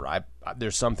whatever,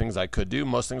 there's some things I could do.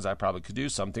 Most things I probably could do.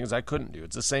 Some things I couldn't do.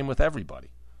 It's the same with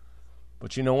everybody.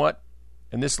 But you know what?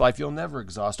 In this life, you'll never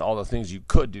exhaust all the things you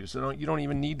could do. So you don't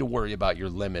even need to worry about your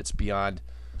limits beyond.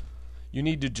 You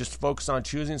need to just focus on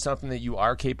choosing something that you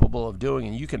are capable of doing,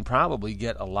 and you can probably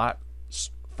get a lot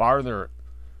farther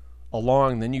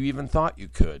along than you even thought you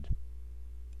could.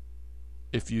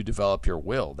 If you develop your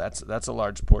will, that's a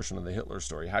large portion of the Hitler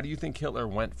story. How do you think Hitler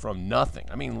went from nothing?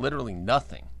 I mean, literally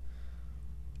nothing.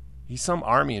 He's some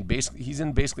army, and he's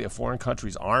in basically a foreign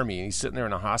country's army, and he's sitting there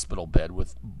in a hospital bed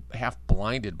with half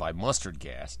blinded by mustard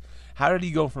gas. How did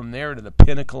he go from there to the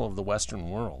pinnacle of the Western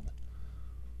world?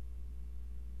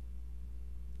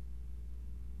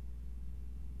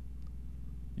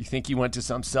 You think he went to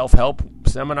some self-help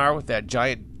seminar with that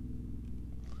giant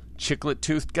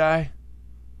chiclet-toothed guy?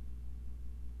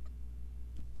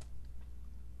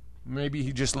 Maybe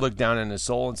he just looked down in his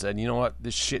soul and said, you know what,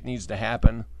 this shit needs to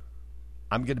happen.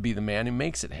 I'm going to be the man who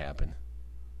makes it happen.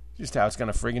 Just how it's going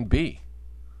to friggin' be.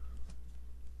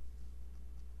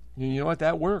 You know what,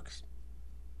 that works.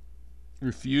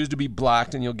 Refuse to be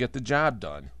blocked and you'll get the job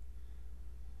done.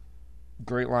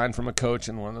 Great line from a coach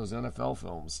in one of those NFL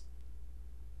films.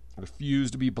 Refuse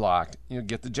to be blocked, you'll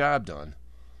get the job done.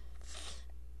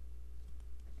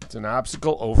 It's an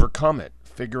obstacle, overcome it.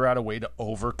 Figure out a way to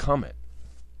overcome it.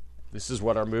 This is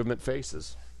what our movement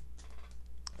faces.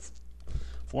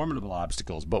 Formidable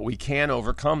obstacles, but we can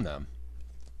overcome them.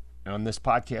 And this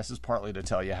podcast is partly to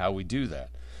tell you how we do that.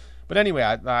 But anyway,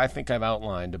 I think I've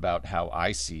outlined about how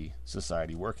I see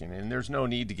society working, and there's no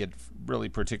need to get really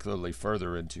particularly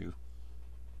further into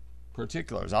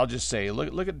particulars. I'll just say,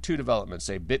 look at two developments,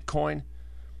 say Bitcoin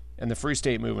and the Free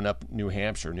State movement up New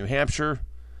Hampshire. New Hampshire,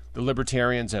 the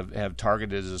libertarians have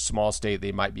targeted as a small state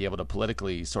they might be able to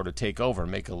politically sort of take over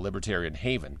and make a libertarian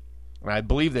haven. And I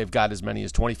believe they've got as many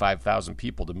as 25,000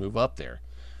 people to move up there.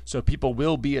 So people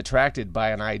will be attracted by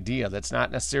an idea that's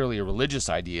not necessarily a religious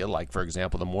idea, like, for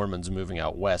example, the Mormons moving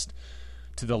out west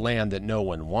to the land that no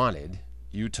one wanted,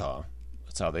 Utah.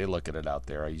 That's how they look at it out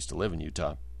there. I used to live in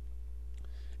Utah.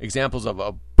 Examples of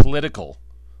a political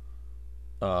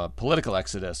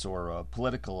exodus or a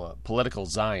political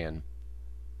Zion.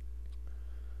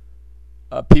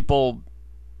 People,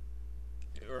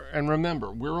 and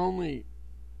remember,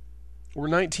 we're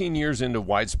 19 years into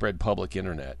widespread public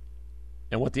internet.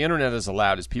 And what the internet has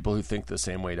allowed is people who think the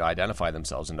same way to identify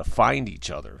themselves and to find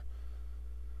each other.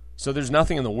 So there's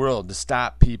nothing in the world to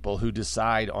stop people who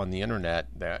decide on the internet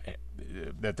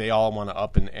that they all want to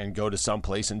up and go to some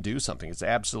place and do something. It's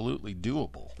absolutely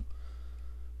doable.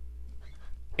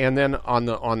 And then on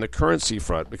the currency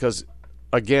front, because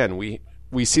again,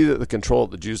 we see that the control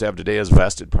that the Jews have today is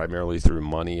vested primarily through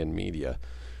money and media.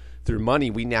 Through money,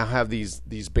 we now have these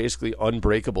basically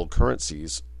unbreakable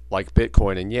currencies like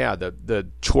Bitcoin, and the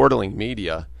chortling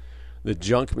media, the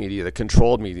junk media, the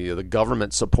controlled media, the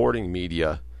government supporting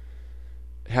media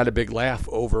had a big laugh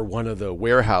over one of the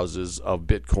warehouses of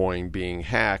Bitcoin being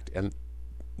hacked and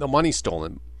the money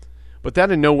stolen. But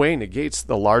that in no way negates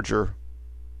the larger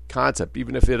concept.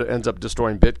 Even if it ends up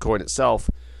destroying Bitcoin itself,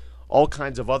 all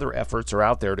kinds of other efforts are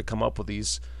out there to come up with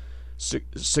these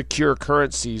secure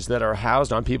currencies that are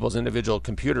housed on people's individual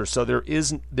computers. So there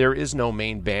is no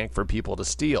main bank for people to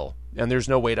steal, and there's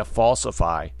no way to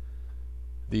falsify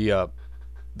the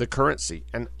currency.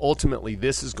 And ultimately,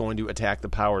 this is going to attack the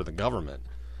power of the government,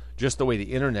 just the way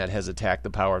the internet has attacked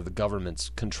the power of the government's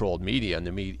controlled media and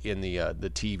the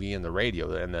TV and the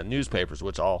radio and the newspapers,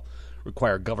 which all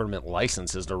require government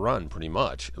licenses to run, pretty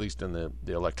much, at least in the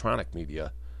electronic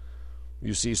media.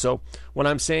 You see, so what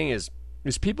I'm saying is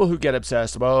people who get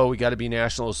obsessed about, oh, we got to be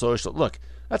national social. Look,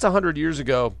 that's 100 years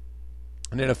ago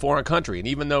and in a foreign country. And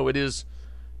even though it is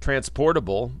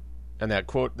transportable, and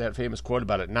that famous quote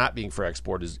about it not being for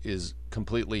export is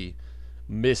completely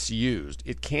misused.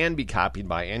 It can be copied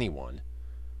by anyone.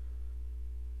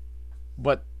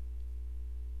 But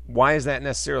why is that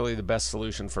necessarily the best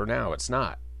solution for now? It's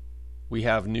not. We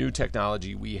have new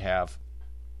technology. We have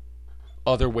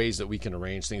other ways that we can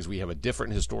arrange things. We have a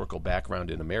different historical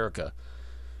background in America.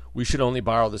 We should only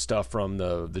borrow the stuff from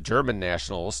the German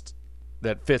nationalists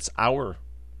that fits our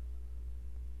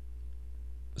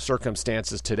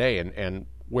circumstances today, and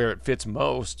where it fits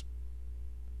most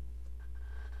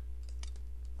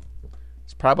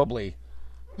it's probably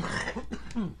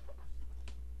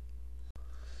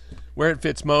where it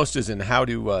fits most is in how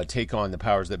to take on the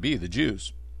powers that be, the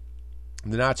Jews.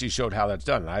 The Nazis showed how that's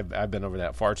done. I've been over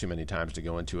that far too many times to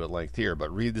go into at length here,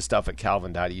 but read the stuff at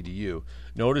calvin.edu.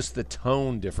 Notice the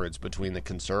tone difference between the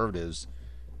conservatives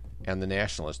and the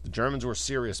nationalists. The Germans were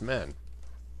serious men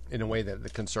in a way that the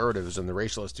conservatives and the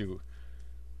racialists who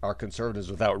are conservatives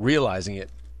without realizing it,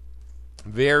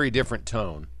 very different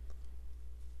tone.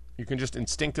 You can just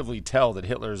instinctively tell that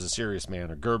Hitler is a serious man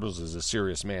or Goebbels is a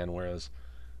serious man, whereas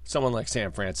someone like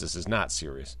Sam Francis is not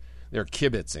serious. They're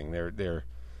kibitzing.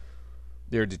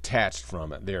 They're detached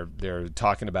from it. They're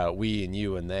talking about we and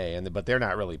you and they, but they're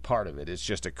not really part of it. It's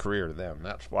just a career to them.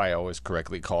 That's why I always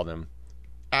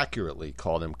accurately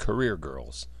call them career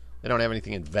girls. They don't have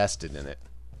anything invested in it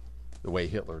the way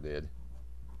Hitler did.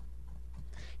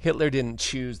 Hitler didn't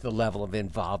choose the level of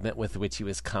involvement with which he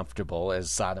was comfortable, as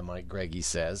sodomite Greggy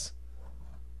says.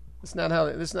 That's not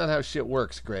how shit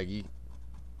works, Greggy.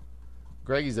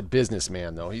 Greggy's a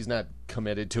businessman, though. He's not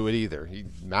committed to it either. He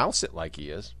mouths it like he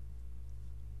is.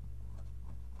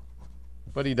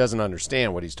 But he doesn't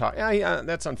understand what he's talking.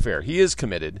 That's unfair. He is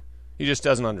committed. He just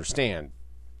doesn't understand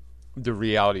the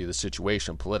reality of the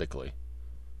situation politically.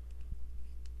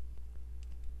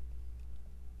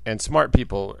 And smart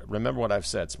people, remember what I've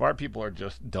said, smart people are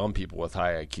just dumb people with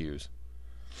high IQs.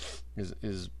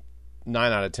 Is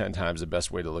 9 out of 10 times the best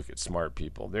way to look at smart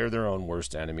people. They're their own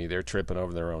worst enemy. They're tripping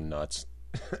over their own nuts.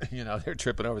 They're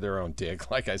tripping over their own dick,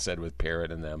 like I said with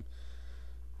Parrott and them.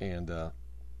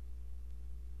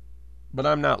 But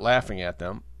I'm not laughing at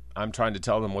them. I'm trying to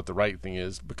tell them what the right thing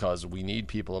is, because we need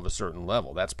people of a certain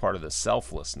level. That's part of the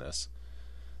selflessness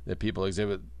that people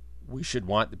exhibit. We should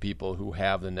want the people who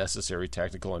have the necessary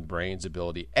technical and brains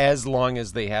ability, as long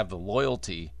as they have the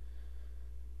loyalty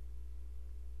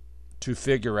to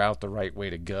figure out the right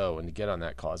way to go and to get on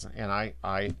that cause. And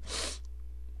I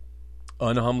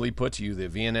unhumbly put to you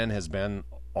that VNN has been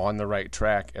on the right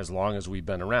track as long as we've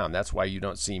been around. That's why you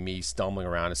don't see me stumbling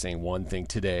around and saying one thing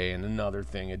today and another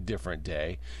thing a different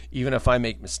day. Even if I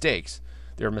make mistakes,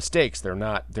 they're mistakes. They're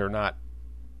not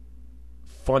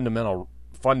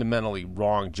fundamentally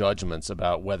wrong judgments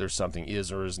about whether something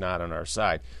is or is not on our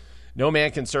side. No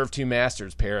man can serve two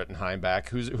masters, Parrott and Heimbach.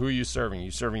 Who are you serving? Are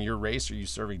you serving your race or are you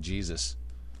serving Jesus?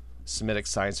 Semitic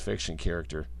science fiction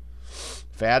character.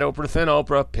 Fat Oprah, thin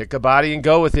Oprah. Pick a body and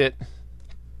go with it.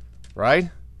 Right?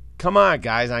 Come on,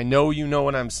 guys. I know you know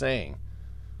what I'm saying.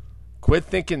 Quit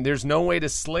thinking there's no way to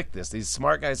slick this. These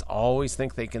smart guys always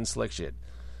think they can slick shit.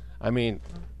 I mean,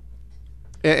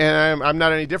 and I'm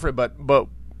not any different, but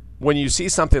when you see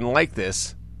something like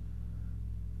this,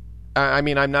 I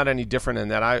mean, I'm not any different in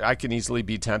that I can easily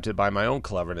be tempted by my own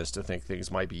cleverness to think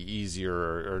things might be easier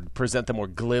or present them more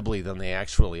glibly than they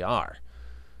actually are,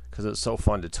 because it's so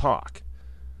fun to talk.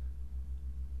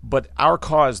 But our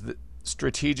cause,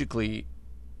 strategically,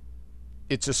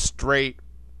 it's a straight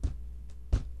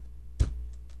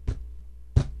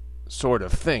sort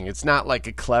of thing. It's not like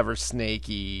a clever,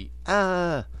 snaky,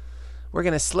 we're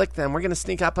going to slick them, we're going to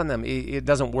sneak up on them. It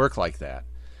doesn't work like that.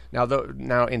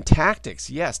 Now in tactics,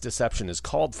 yes, deception is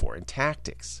called for. In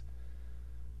tactics,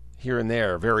 here and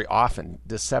there, very often,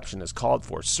 deception is called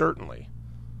for, certainly.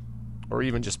 or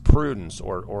even just prudence,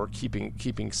 or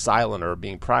keeping silent or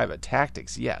being private.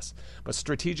 Tactics, yes, but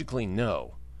strategically,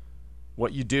 no.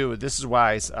 What you do, this is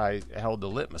why I held the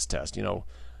litmus test.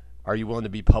 Are you willing to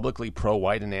be publicly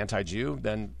pro-white and anti-Jew?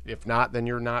 Then, if not, then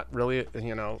you're not really,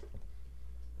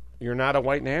 you're not a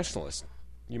white nationalist.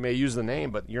 You may use the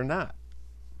name, but you're not.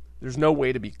 There's no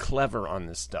way to be clever on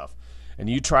this stuff. And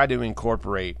you try to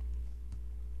incorporate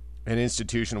an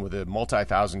institution with a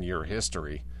multi-thousand-year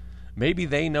history, maybe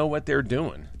they know what they're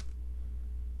doing.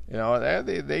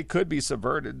 They could be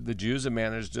subverted. The Jews have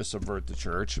managed to subvert the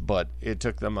church, but it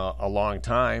took them a long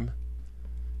time.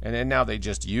 And then now they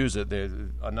just use it.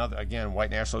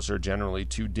 White nationalists are generally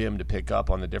too dim to pick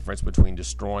up on the difference between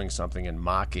destroying something and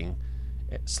mocking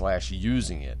 /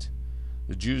 using it.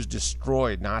 The Jews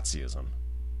destroyed Nazism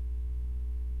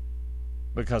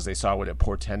because they saw what it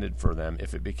portended for them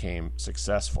if it became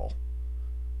successful.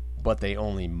 But they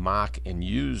only mock and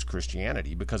use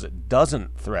Christianity because it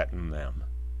doesn't threaten them.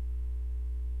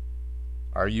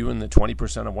 Are you in the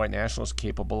 20% of white nationalists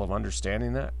capable of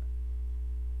understanding that?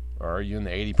 Or are you in the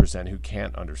 80% who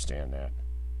can't understand that?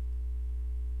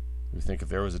 You think if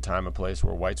there was a time and place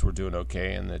where whites were doing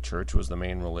okay and the church was the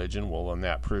main religion, well, then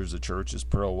that proves the church is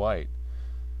pro-white.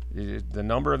 The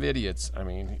number of idiots,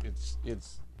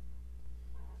 it's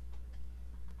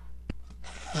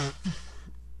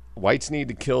whites need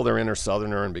to kill their inner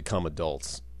southerner and become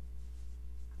adults,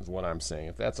 is what I'm saying.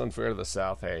 If that's unfair to the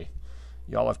South, hey,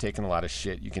 y'all have taken a lot of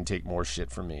shit. You can take more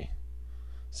shit from me.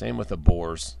 Same with the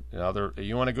Boers. You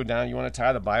want to go down, you want to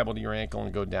tie the Bible to your ankle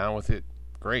and go down with it?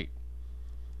 Great.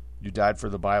 You died for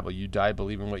the Bible. You died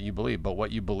believing what you believe. But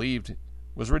what you believed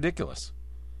was ridiculous.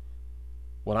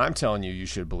 What I'm telling you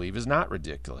should believe is not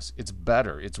ridiculous. It's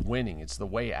better. It's winning. It's the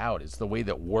way out. It's the way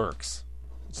that works.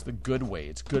 It's the good way.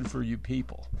 It's good for you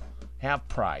people. Have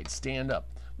pride. Stand up.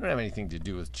 You don't have anything to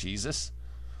do with Jesus.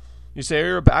 You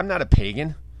say, I'm not a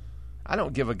pagan. I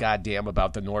don't give a goddamn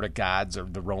about the Nordic gods or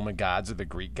the Roman gods or the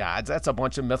Greek gods. That's a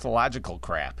bunch of mythological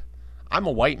crap. I'm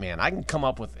a white man. I can come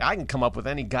up with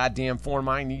any goddamn form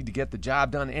I need to get the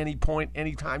job done any point,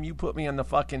 anytime you put me on the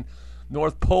fucking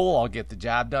North Pole, I'll get the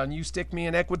job done. You stick me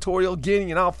in Equatorial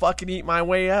Guinea and I'll fucking eat my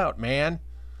way out, man.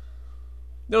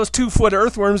 Those 2-foot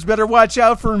earthworms better watch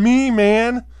out for me,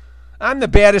 man. I'm the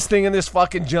baddest thing in this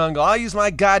fucking jungle. I'll use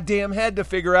my goddamn head to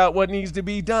figure out what needs to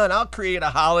be done. I'll create a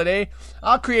holiday.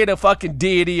 I'll create a fucking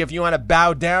deity if you want to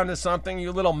bow down to something,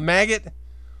 you little maggot.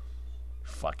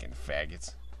 Fucking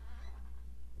faggots.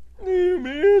 Yeah,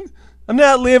 man. I'm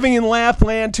not living in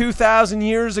Lapland 2,000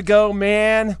 years ago,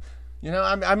 man.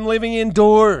 I'm living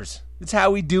indoors. That's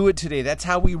how we do it today. That's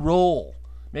how we roll.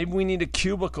 Maybe we need a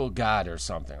cubicle god or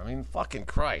something. Fucking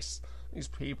Christ. These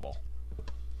people.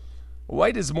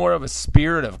 White is more of a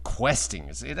spirit of questing.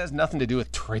 It has nothing to do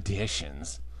with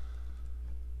traditions.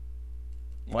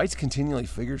 Whites continually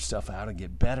figure stuff out and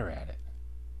get better at it.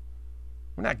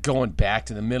 We're not going back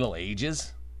to the Middle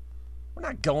Ages. We're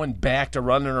not going back to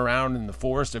running around in the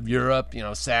forest of Europe,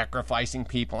 sacrificing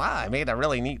people. I made a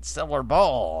really neat silver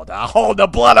bowl to hold the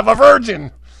blood of a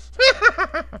virgin.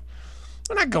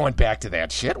 We're not going back to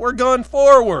that shit. We're going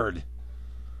forward.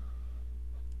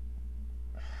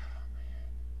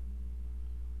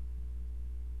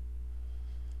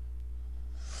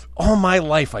 All my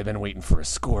life I've been waiting for a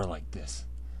score like this.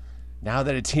 Now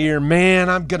that it's here, man,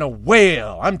 I'm going to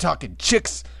wail. I'm talking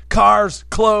chicks, cars,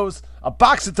 clothes, a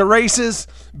box at the races,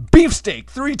 beefsteak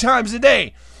 3 times a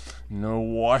day. No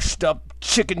washed up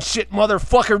chicken shit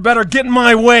motherfucker better get in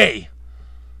my way.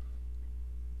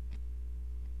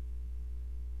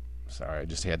 Sorry, I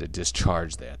just had to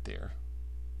discharge that there.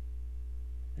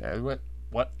 Yeah,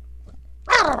 what?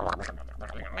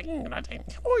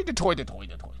 Toy.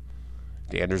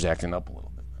 Dander's acting up a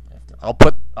little bit. I'll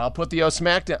put the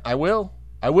smack down. I will.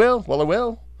 Well, I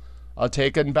will. I'll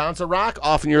take and bounce a rock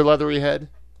off in your leathery head.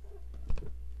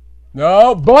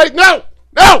 No, boy, no.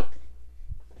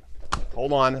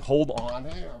 Hold on.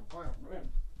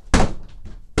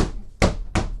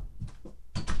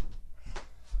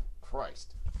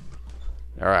 Christ.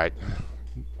 All right.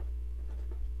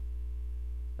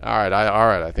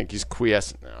 I think he's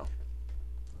quiescent now.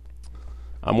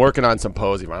 I'm working on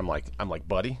symposium. I'm like,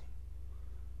 buddy.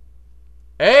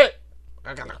 Hey,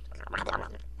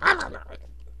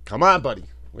 come on, buddy.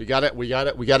 We got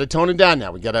to tone it down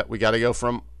now. We got to go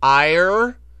from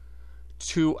ire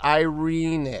to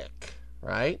irenic,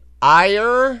 right?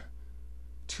 Ire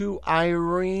to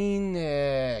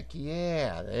irenic.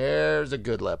 Yeah, there's a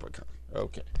good leprechaun.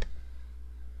 Okay.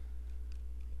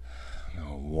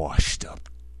 No washed up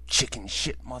chicken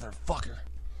shit motherfucker.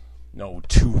 No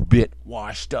 2-bit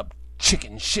washed up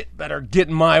chicken shit better get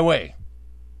in my way.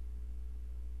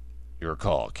 Your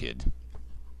call, kid.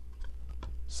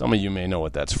 Some of you may know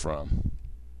what that's from.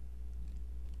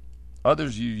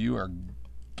 Others you are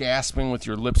gasping with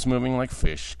your lips moving like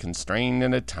fish, constrained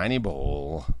in a tiny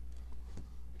bowl.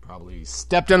 Probably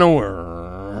stepped on a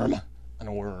worm. On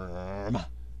a worm.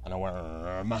 On a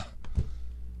worm.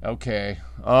 Okay.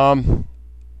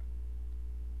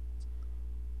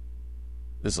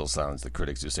 This'll silence the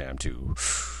critics who say I'm too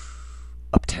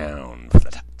uptown for the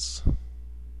tots.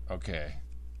 Okay.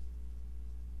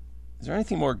 Is there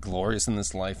anything more glorious in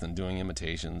this life than doing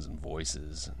imitations and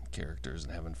voices and characters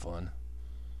and having fun?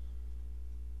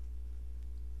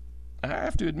 I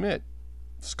have to admit,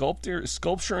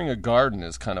 sculpturing a garden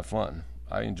is kind of fun.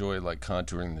 I enjoy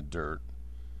contouring the dirt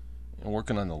and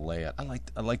working on the layout.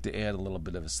 I like to add a little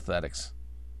bit of aesthetics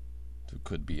to what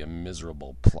could be a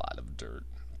miserable plot of dirt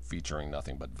featuring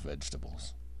nothing but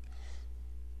vegetables.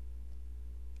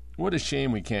 What a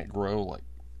shame we can't grow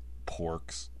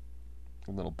porks.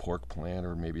 A little pork plant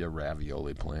or maybe a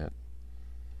ravioli plant.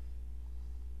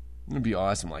 It'd be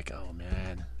awesome. Oh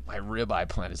man, my ribeye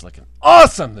plant is looking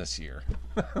awesome this year.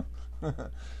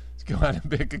 Let's go out and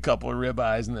pick a couple of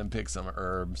ribeyes and then pick some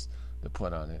herbs to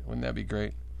put on it. Wouldn't that be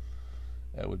great?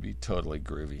 That would be totally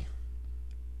groovy.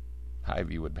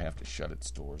 Hy-Vee would have to shut its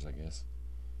doors, I guess.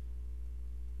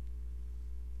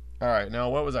 All right, now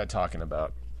what was I talking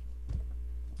about?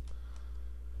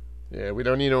 Yeah, we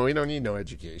don't need no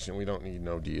education. We don't need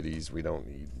no deities. We don't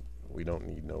need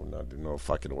no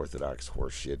fucking Orthodox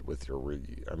horse shit with your.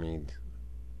 I mean,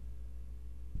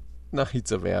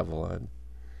 Knights of Avalon.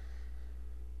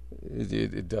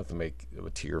 It does make a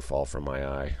tear fall from my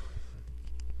eye.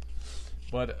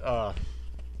 But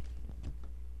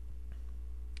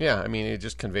yeah, I mean, it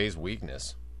just conveys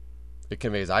weakness. It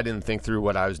conveys, I didn't think through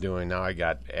what I was doing. Now I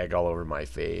got egg all over my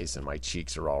face and my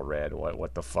cheeks are all red.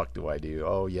 What the fuck do I do?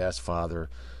 Oh, yes, Father,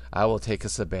 I will take a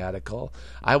sabbatical.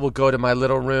 I will go to my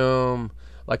little room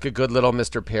like a good little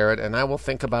Mr. Parrott, and I will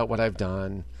think about what I've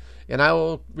done. And I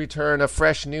will return a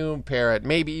fresh new parrot,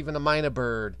 maybe even a minor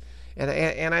bird. And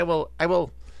I will,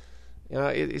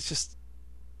 it's just,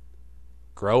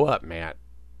 grow up, Matt.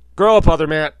 Grow up, other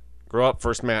Matt. Grow up,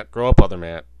 first Matt. Grow up, other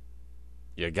Matt.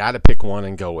 You got to pick one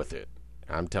and go with it.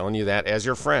 I'm telling you that as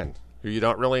your friend, who you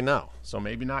don't really know. So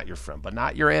maybe not your friend, but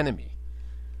not your enemy.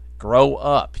 Grow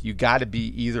up. You got to be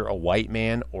either a white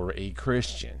man or a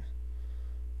Christian.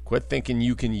 Quit thinking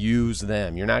you can use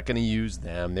them. You're not going to use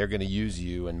them. They're going to use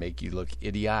you and make you look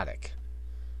idiotic.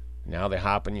 Now they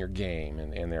hop in your game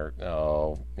and they're,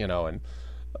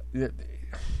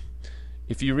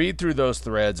 if you read through those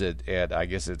threads at I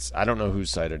guess it's, I don't know whose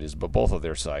site it is, but both of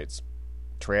their sites,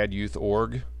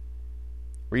 tradyouth.org,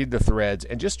 read the threads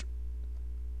and just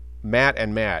Matt,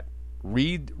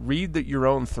 read your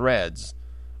own threads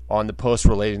on the post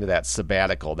relating to that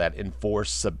sabbatical, that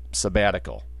enforced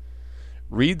sabbatical.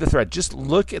 Read the thread. Just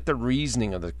look at the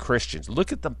reasoning of the Christians.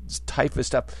 Look at the type of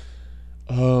stuff.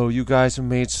 Oh, you guys have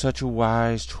made such a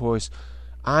wise choice.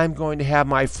 I'm going to have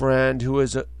my friend who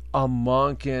is a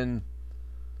monk in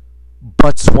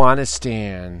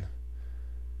Botswanistan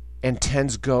and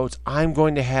tends goats. I'm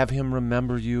going to have him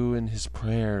remember you in his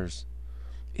prayers.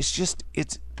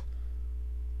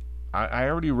 I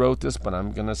already wrote this, but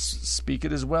I'm going to speak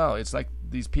it as well. It's like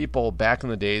these people back in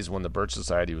the days when the Birch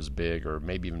Society was big, or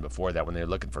maybe even before that, when they were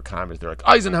looking for communists, they're like,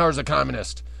 Eisenhower's a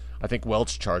communist. I think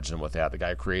Welch charged him with that, the guy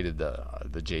who created the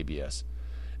JBS.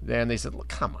 Then they said, look,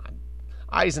 come on.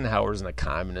 Eisenhower isn't a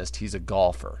communist. He's a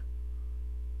golfer.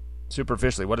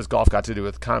 Superficially, what has golf got to do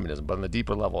with communism? But on the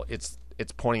deeper level, it's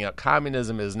pointing out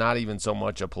communism is not even so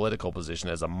much a political position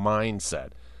as a mindset,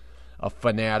 a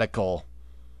fanatical,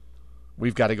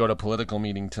 we've got to go to a political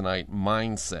meeting tonight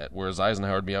mindset, whereas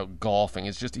Eisenhower would be out golfing.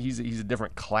 It's just he's a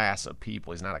different class of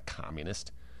people. He's not a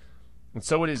communist. And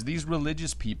so it is. These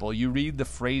religious people, you read the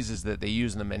phrases that they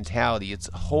use and the mentality, it's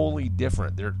wholly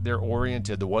different. They're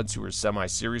oriented, the ones who are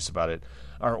semi-serious about it,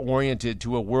 are oriented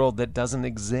to a world that doesn't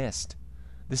exist.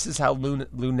 This is how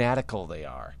lunatical they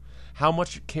are. How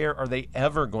much care are they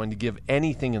ever going to give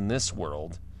anything in this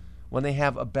world when they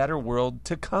have a better world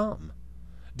to come?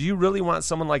 Do you really want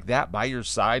someone like that by your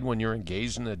side when you're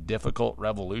engaged in a difficult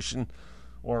revolution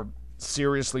or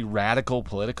seriously radical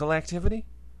political activity?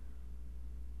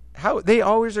 How they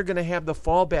always are going to have the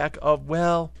fallback of,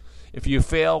 well, if you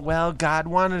fail, well, God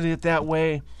wanted it that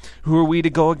way. Who are we to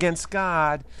go against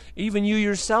God? Even you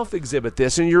yourself exhibit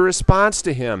this in your response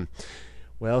to him.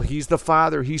 Well, he's the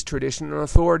Father. He's tradition and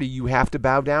authority. You have to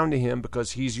bow down to him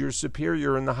because he's your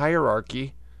superior in the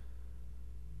hierarchy.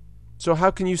 So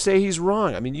how can you say he's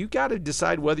wrong? I mean, you got to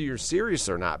decide whether you're serious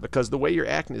or not, because the way you're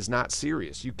acting is not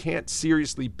serious. You can't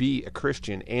seriously be a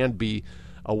Christian and be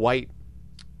a white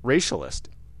racialist.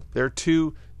 They're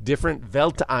two different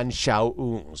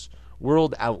Weltanschauungs,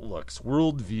 world outlooks,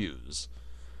 world views,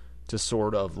 to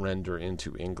sort of render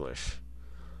into English.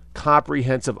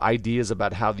 Comprehensive ideas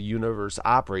about how the universe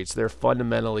operates. They're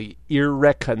fundamentally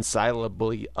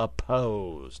irreconcilably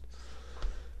opposed.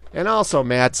 And also,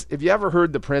 Matt, have you ever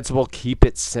heard the principle, keep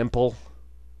it simple?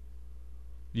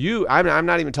 I'm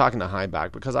not even talking to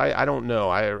Heimbach because I don't know.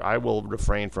 I will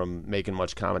refrain from making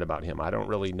much comment about him. I don't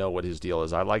really know what his deal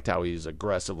is. I liked how he's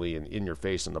aggressively in your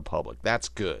face in the public. That's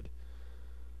good.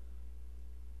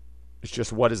 It's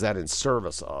just what is that in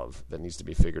service of that needs to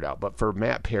be figured out. But for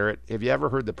Matt Parrott, have you ever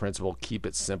heard the principle, keep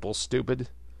it simple, stupid?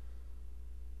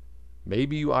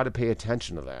 Maybe you ought to pay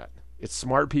attention to that. It's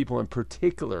smart people in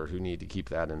particular who need to keep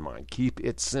that in mind. Keep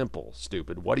it simple,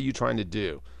 stupid. What are you trying to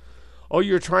do? Oh,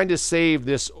 you're trying to save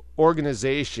this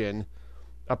organization,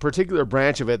 a particular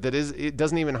branch of it it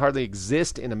doesn't even hardly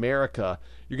exist in America.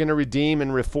 You're going to redeem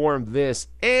and reform this,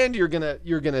 and you're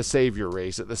gonna save your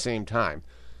race at the same time.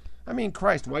 I mean,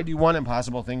 Christ, why do you want an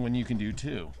impossible thing when you can do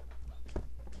two?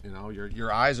 You know,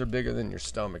 your eyes are bigger than your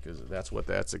stomach.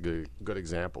 That's a good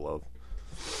example of.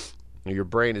 Your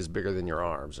brain is bigger than your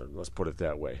arms, or let's put it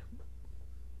that way.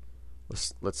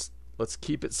 Let's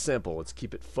keep it simple. Let's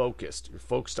keep it focused. You're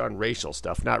focused on racial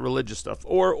stuff, not religious stuff.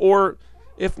 Or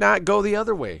if not, go the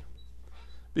other way.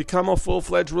 Become a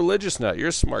full-fledged religious nut. You're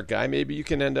a smart guy. Maybe you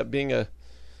can end up being a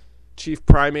chief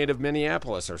primate of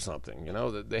Minneapolis or something. You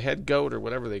know, the head goat or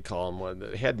whatever they call him.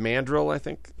 The head mandrill, I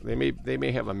think. They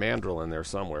may have a mandrill in there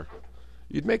somewhere.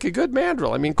 You'd make a good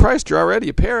mandrill. I mean, Christ, you're already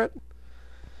a parrot.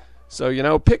 So, you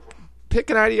know, pick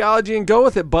an ideology and go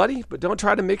with it, buddy. But don't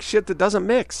try to mix shit that doesn't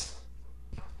mix.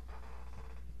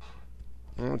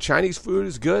 You know, Chinese food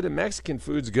is good and Mexican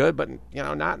food's good, but, you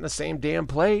know, not in the same damn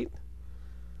plate.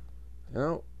 You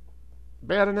know,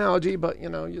 bad analogy, but, you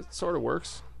know, it sort of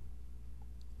works.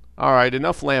 All right,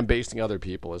 enough lambasting other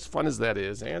people, as fun as that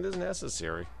is, and as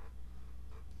necessary.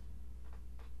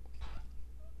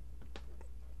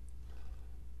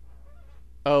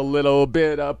 A little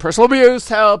bit of personal abuse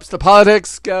helps the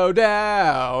politics go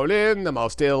down in the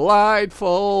most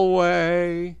delightful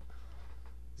way.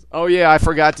 Oh yeah, I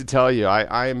forgot to tell you.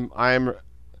 I'm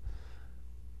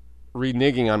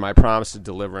reneging on my promise to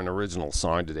deliver an original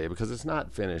song today because it's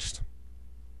not finished.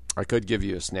 I could give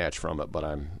you a snatch from it, but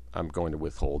I'm going to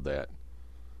withhold that.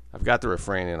 I've got the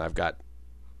refrain and I've got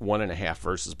 1.5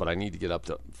 verses, but I need to get up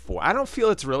to 4. I don't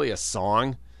feel it's really a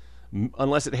song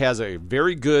unless it has a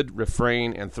very good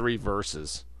refrain and 3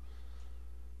 verses.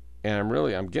 And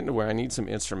I'm getting to where I need some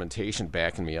instrumentation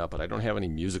backing me up, but I don't have any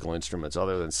musical instruments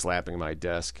other than slapping my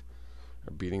desk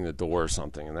or beating the door or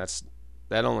something. And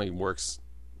that only works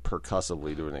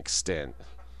percussively to an extent.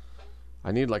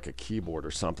 I need like a keyboard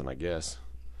or something, I guess.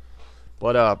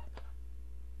 But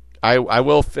I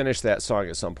will finish that song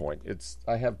at some point.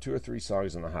 I have 2 or 3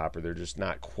 songs in the hopper. They're just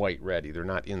not quite ready. They're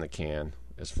not in the can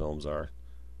as films are.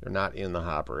 They're not in the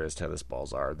hopper as tennis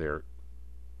balls are. They're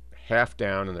half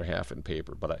down and they're half in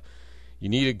paper. But you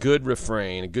need a good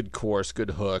refrain, a good chorus,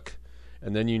 good hook,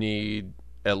 and then you need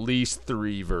at least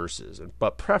 3 verses,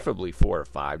 but preferably 4 or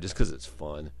 5, just because it's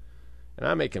fun. And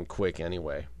I make them quick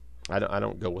anyway. I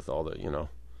don't go with all the, you know.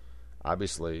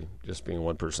 Obviously, just being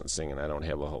one person singing, I don't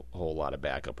have a whole lot of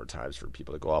backup or times for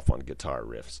people to go off on guitar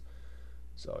riffs.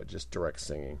 So just direct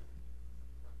singing.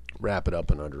 Wrap it up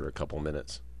in under a couple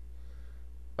minutes.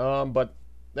 But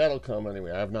that'll come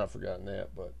anyway. I have not forgotten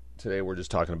that. But today we're just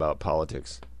talking about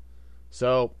politics.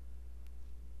 So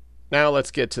now let's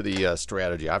get to the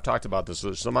strategy. I've talked about this.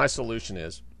 So my solution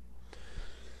is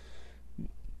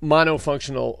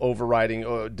monofunctional overriding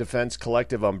defense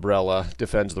collective umbrella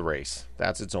defends the race.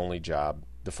 That's its only job,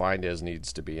 defined as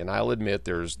needs to be. And I'll admit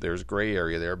there's gray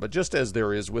area there, but just as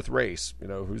there is with race, you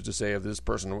know, who's to say if this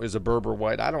person is a Berber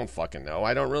white? I don't fucking know.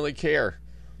 I don't really care.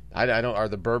 I don't. Are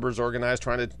the Berbers organized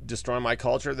trying to destroy my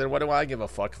culture? Then what do I give a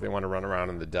fuck if they want to run around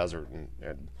in the desert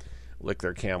and lick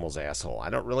their camel's asshole?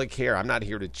 I don't really care. I'm not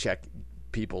here to check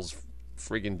people's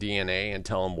friggin' DNA and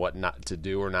tell them what not to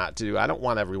do or not to do. I don't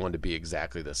want everyone to be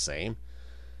exactly the same.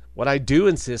 What I do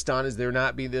insist on is there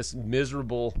not be this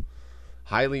miserable,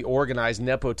 highly organized,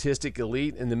 nepotistic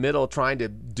elite in the middle trying to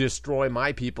destroy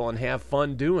my people and have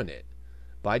fun doing it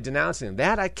by denouncing them.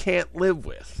 That I can't live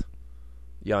with.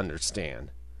 You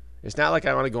understand? It's not like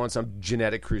I want to go on some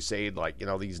genetic crusade like, you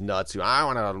know, these nuts who, I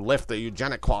want to lift the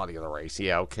eugenic quality of the race.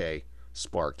 Yeah, okay,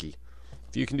 Sparky.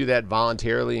 If you can do that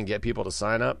voluntarily and get people to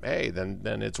sign up, hey, then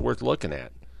it's worth looking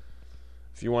at.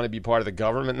 If you want to be part of the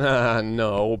government,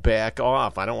 no, back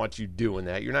off. I don't want you doing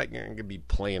that. You're not going to be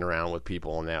playing around with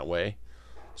people in that way.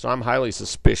 So I'm highly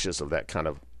suspicious of that kind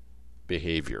of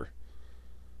behavior.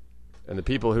 And the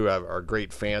people who are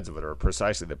great fans of it are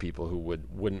precisely the people who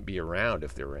wouldn't be around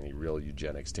if there were any real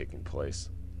eugenics taking place.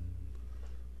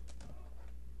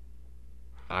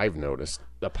 I've noticed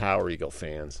the Power Eagle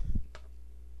fans.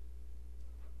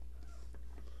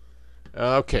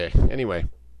 Okay, anyway.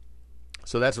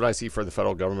 So that's what I see for the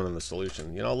federal government and the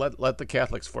solution. You know, let the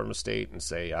Catholics form a state and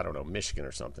say, I don't know, Michigan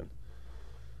or something.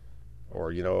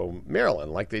 Or, you know,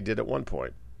 Maryland, like they did at one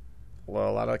point. Well,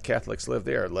 a lot of Catholics live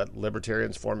there. Let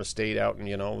libertarians form a state out in,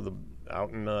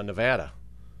 Nevada.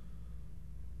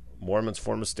 Mormons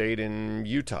form a state in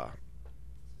Utah.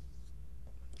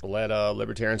 Let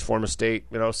libertarians form a state,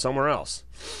 somewhere else.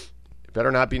 It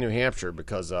better not be New Hampshire,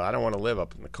 because I don't want to live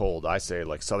up in the cold. I say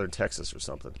like southern Texas or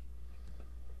something.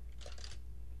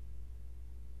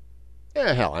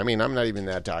 Yeah, hell, I'm not even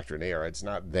that doctrinaire. It's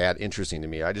not that interesting to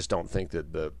me. I just don't think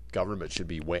that the government should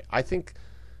be... I think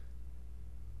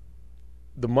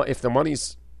if the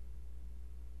money's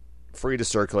free to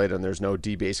circulate and there's no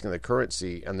debasing of the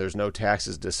currency and there's no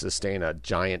taxes to sustain a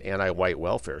giant anti-white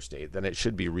welfare state, then it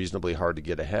should be reasonably hard to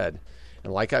get ahead.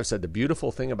 And like I've said, the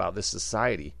beautiful thing about this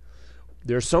society,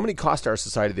 there's so many costs to our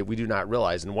society that we do not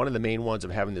realize, and one of the main ones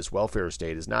of having this welfare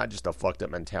state is not just a fucked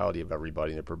up mentality of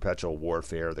everybody in the perpetual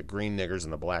warfare, the green niggers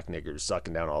and the black niggers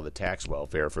sucking down all the tax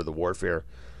welfare for the warfare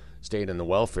state and the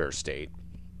welfare state.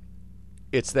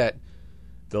 It's that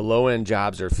the low-end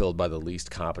jobs are filled by the least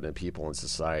competent people in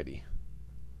society.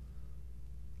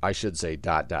 I should say ...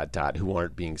 who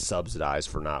aren't being subsidized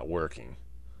for not working.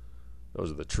 Those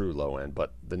are the true low end,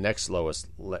 but the next lowest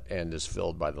end is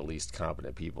filled by the least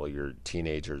competent people, your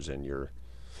teenagers and your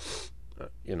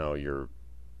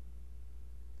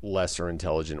lesser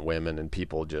intelligent women and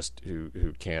people just who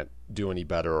can't do any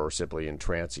better or simply in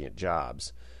transient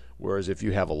jobs. Whereas if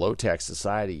you have a low-tax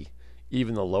society,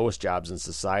 even the lowest jobs in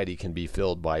society can be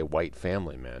filled by white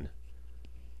family men.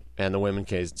 And the women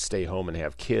can stay home and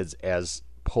have kids, as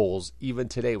polls, even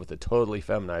today with a totally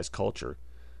feminized culture,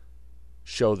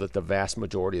 show that the vast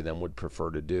majority of them would prefer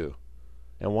to do.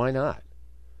 And why not?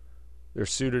 They're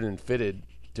suited and fitted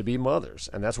to be mothers,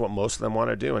 and that's what most of them want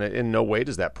to do. And in no way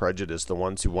does that prejudice the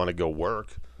ones who want to go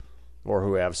work or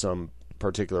who have some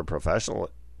particular professional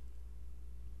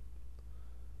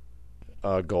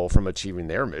goal from achieving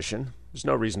their mission. There's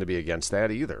no reason to be against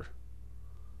that either.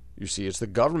 You see, it's the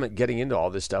government getting into all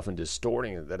this stuff and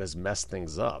distorting it that has messed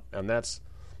things up. And that's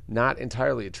not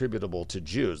entirely attributable to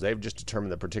Jews. They've just determined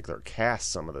the particular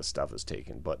caste some of this stuff is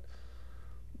taken. But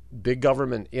big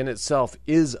government in itself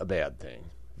is a bad thing.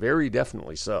 Very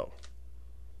definitely so.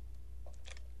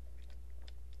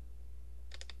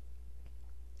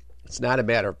 It's not a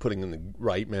matter of putting in the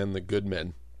right men, the good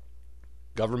men.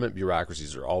 Government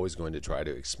bureaucracies are always going to try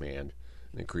to expand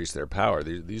and increase their power.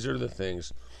 These are the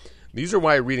things. These are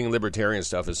why reading libertarian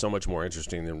stuff is so much more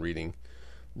interesting than reading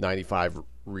 95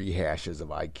 rehashes of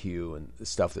IQ and the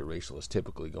stuff that racialists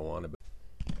typically go on about.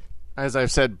 As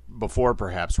I've said before,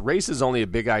 perhaps, race is only a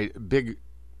big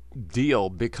deal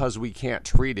because we can't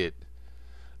treat it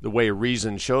the way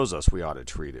reason shows us we ought to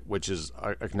treat it, which is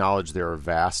acknowledge there are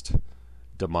vast,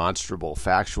 demonstrable,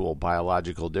 factual,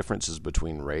 biological differences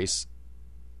between race,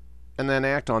 and then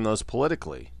act on those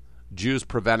politically. Jews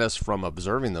prevent us from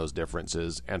observing those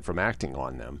differences and from acting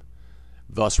on them.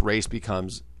 Thus, race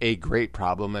becomes a great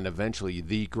problem and eventually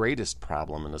the greatest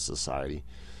problem in a society.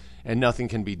 And nothing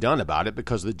can be done about it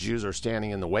because the Jews are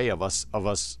standing in the way of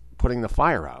us putting the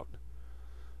fire out,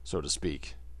 so to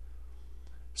speak.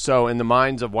 So in the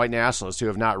minds of white nationalists who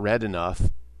have not read enough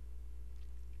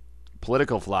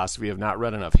political philosophy, have not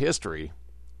read enough history,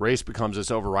 race becomes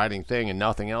this overriding thing and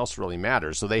nothing else really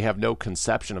matters. So they have no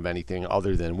conception of anything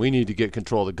other than we need to get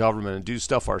control of the government and do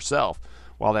stuff ourselves.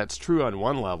 While that's true on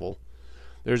one level,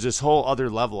 there's this whole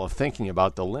other level of thinking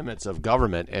about the limits of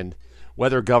government and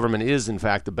whether government is, in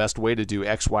fact, the best way to do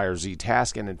X, Y, or Z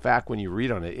task. And in fact, when you read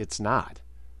on it, it's not.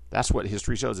 That's what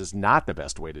history shows. It's not the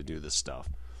best way to do this stuff.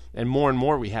 And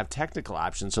more we have technical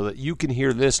options so that you can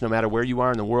hear this no matter where you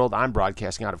are in the world. I'm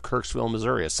broadcasting out of Kirksville,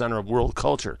 Missouri, a center of world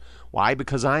culture. Why?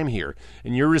 Because I'm here.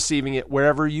 And you're receiving it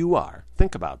wherever you are.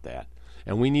 Think about that.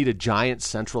 And we need a giant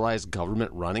centralized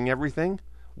government running everything?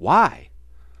 Why?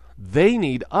 They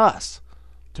need us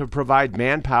to provide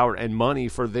manpower and money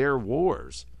for their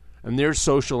wars and their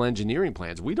social engineering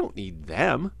plans. We don't need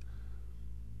them.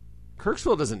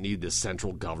 Kirksville doesn't need this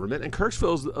central government, and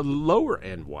Kirksville's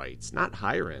lower-end whites, not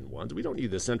higher-end ones. We don't need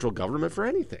the central government for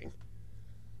anything.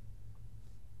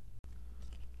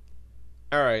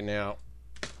 All right, now,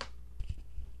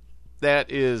 that's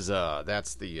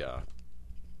the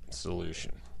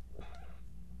solution.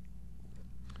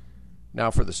 Now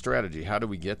for the strategy, how do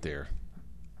we get there?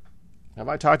 Have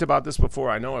I talked about this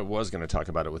before? I know I was going to talk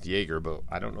about it with Yeager, but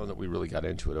I don't know that we really got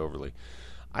into it overly.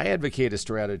 I advocate a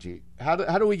strategy. How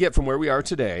do we get from where we are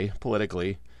today,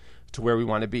 politically, to where we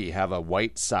want to be? Have a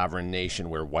white sovereign nation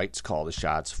where whites call the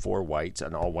shots for whites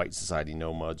and all white society,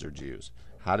 no muds or Jews.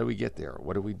 How do we get there?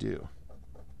 What do we do?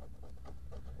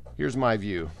 Here's my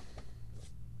view.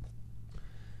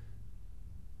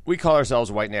 We call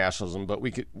ourselves white nationalists,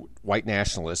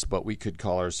 but we could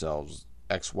call ourselves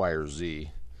X, Y, or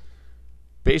Z.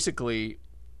 Basically,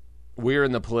 we're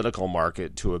in the political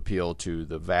market to appeal to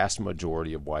the vast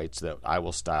majority of whites that I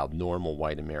will style normal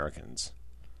white Americans.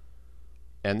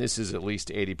 And this is at least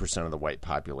 80% of the white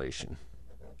population.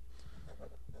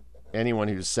 Anyone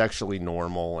who's sexually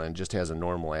normal and just has a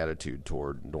normal attitude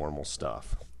toward normal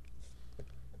stuff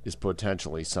is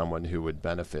potentially someone who would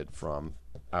benefit from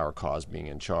our cause being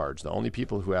in charge. The only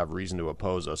people who have reason to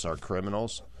oppose us are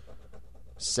criminals,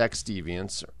 sex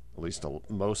deviants, at least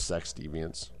most sex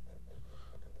deviants.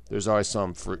 There's always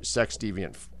some sex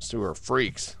deviant who are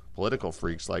freaks, political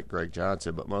freaks like Greg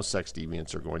Johnson, but most sex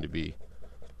deviants are going to be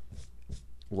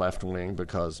left-wing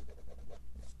because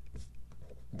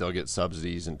they'll get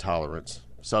subsidies and tolerance,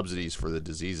 subsidies for the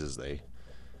diseases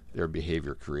their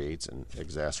behavior creates and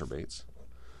exacerbates.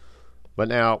 But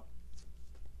now,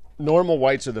 normal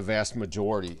whites are the vast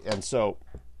majority, and so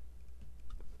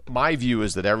my view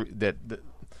is that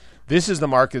this is the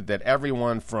market that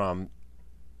everyone from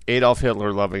Adolf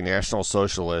Hitler loving National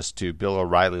Socialists to Bill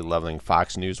O'Reilly loving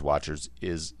Fox News watchers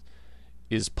is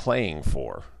playing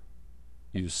for.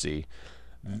 You see,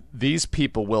 these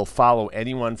people will follow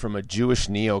anyone from a Jewish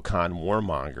neocon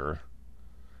warmonger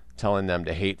telling them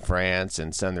to hate France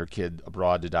and send their kid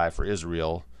abroad to die for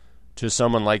Israel to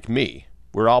someone like me.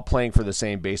 We're all playing for the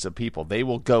same base of people. They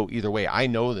will go either way. I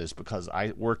know this because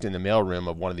I worked in the mailroom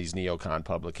of one of these neocon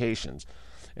publications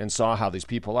and saw how these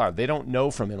people are. They don't know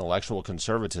from intellectual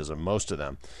conservatism, most of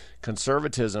them.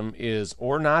 Conservatism is,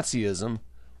 or Nazism,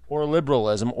 or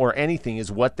liberalism, or anything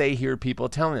is what they hear people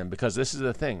telling them, because this is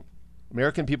the thing.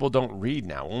 American people don't read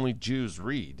now. Only Jews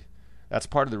read. That's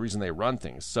part of the reason they run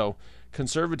things. So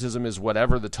conservatism is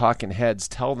whatever the talking heads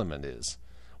tell them it is.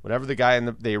 Whatever the guy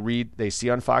they see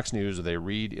on Fox News or they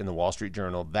read in the Wall Street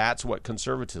Journal, that's what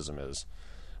conservatism is.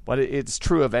 But it's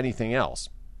true of anything else.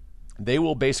 They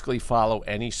will basically follow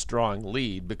any strong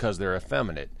lead because they're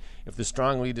effeminate. If the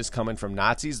strong lead is coming from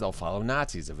Nazis, they'll follow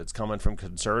Nazis. If it's coming from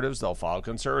conservatives, they'll follow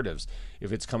conservatives.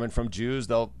 If it's coming from Jews,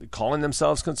 they'll calling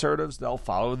themselves conservatives, they'll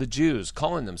follow the Jews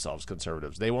calling themselves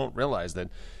conservatives. They won't realize that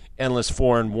endless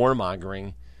foreign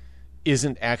warmongering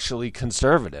isn't actually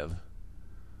conservative.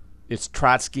 It's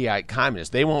Trotskyite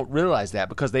communist. They won't realize that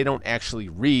because they don't actually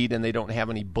read and they don't have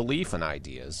any belief in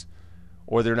ideas,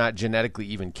 or they're not genetically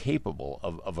even capable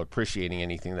of appreciating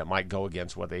anything that might go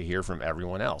against what they hear from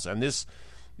everyone else. And this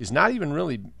is not even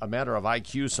really a matter of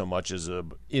IQ so much as a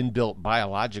inbuilt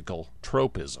biological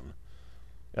tropism,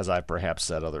 as I've perhaps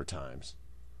said other times.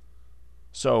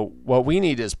 So what we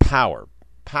need is power.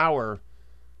 Power,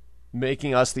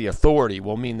 making us the authority,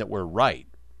 will mean that we're right.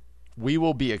 We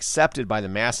will be accepted by the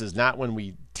masses not when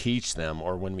we teach them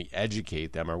or when we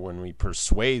educate them or when we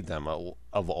persuade them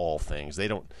of all things. They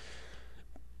don't,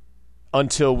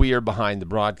 until we are behind the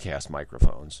broadcast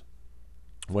microphones.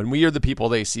 When we are the people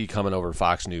they see coming over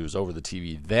Fox News, over the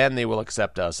TV, then they will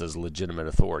accept us as legitimate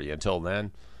authority. Until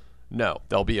then, no,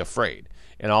 they'll be afraid.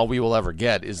 And all we will ever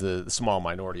get is the small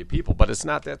minority of people. But it's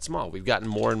not that small. We've gotten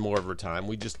more and more over time.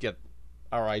 We just get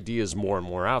our ideas more and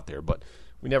more out there. But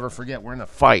we never forget we're in a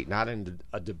fight, not in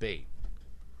a debate.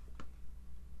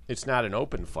 It's not an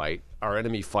open fight. Our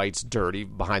enemy fights dirty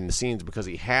behind the scenes because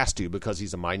he has to, because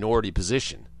he's a minority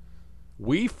position.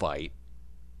 We fight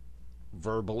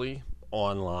verbally,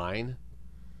 online,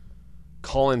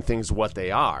 calling things what they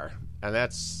are. And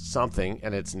that's something,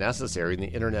 and it's necessary, and the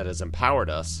internet has empowered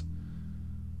us,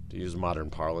 to use modern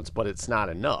parlance, but it's not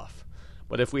enough.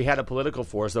 But if we had a political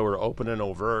force that were open and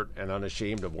overt and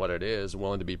unashamed of what it is,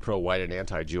 willing to be pro-white and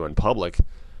anti-Jew in public,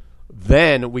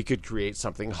 then we could create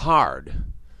something hard.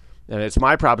 And it's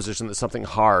my proposition that something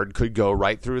hard could go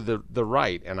right through the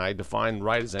right. And I define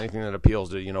right as anything that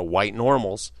appeals to, white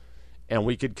normals, and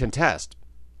we could contest.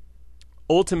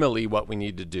 Ultimately, what we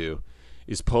need to do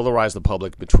is polarize the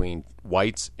public between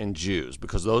whites and Jews,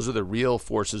 because those are the real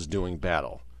forces doing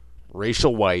battle.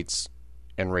 Racial whites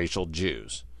and racial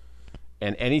Jews.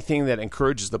 And anything that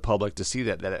encourages the public to see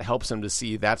that it helps them to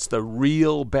see that's the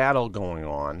real battle going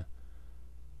on,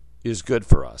 is good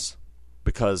for us.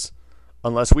 Because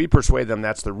unless we persuade them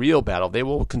that's the real battle, they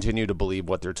will continue to believe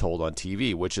what they're told on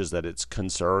TV, which is that it's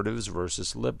conservatives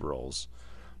versus liberals,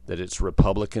 that it's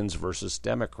Republicans versus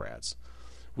Democrats.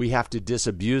 We have to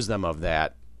disabuse them of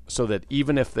that so that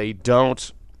even if they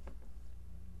don't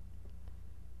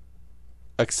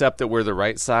accept that we're the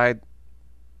right side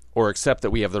or accept that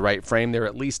we have the right frame, they're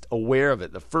at least aware of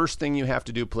it. The first thing you have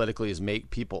to do politically is make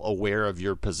people aware of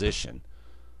your position.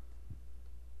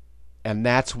 And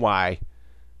that's why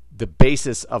the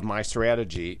basis of my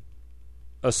strategy,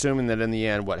 assuming that in the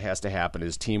end what has to happen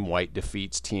is Team White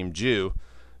defeats Team Jew,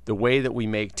 the way that we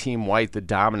make Team White the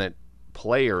dominant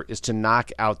player is to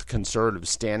knock out the conservatives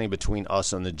standing between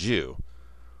us and the Jew.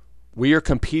 We are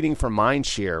competing for mind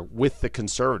share with the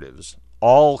conservatives,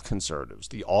 all conservatives,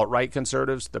 the alt-right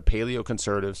conservatives, the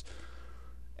paleo-conservatives,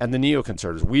 and the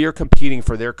neoconservatives. We are competing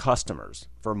for their customers,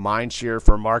 for mind share,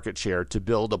 for market share, to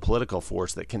build a political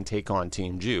force that can take on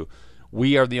Team Jew.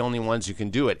 We are the only ones who can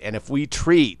do it. And if we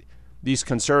treat these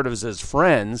conservatives as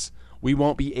friends, we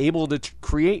won't be able to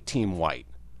create Team White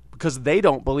because they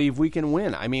don't believe we can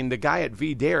win. I mean, the guy at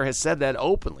VDare has said that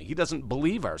openly. He doesn't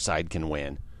believe our side can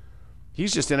win.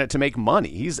 He's just in it to make money.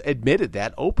 He's admitted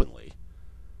that openly.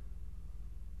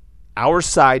 Our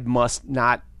side must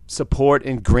not support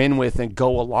and grin with and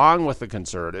go along with the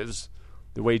conservatives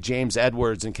the way James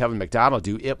Edwards and Kevin McDonald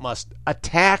do. It must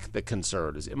attack the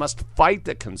conservatives. It must fight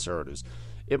the conservatives.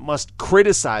 It must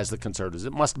criticize the conservatives.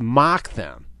 It must mock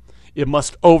them. It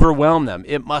must overwhelm them.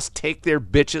 It must take their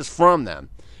bitches from them.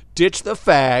 Ditch the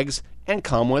fags and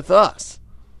come with us.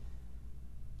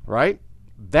 Right?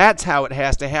 That's how it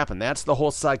has to happen. That's the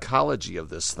whole psychology of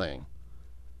this thing.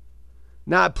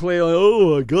 Not play like,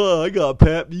 oh my God, I got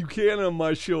Pat Buchanan on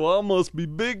my show. I must be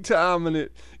big time in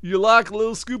it. You like a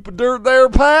little scoop of dirt there,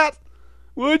 Pat?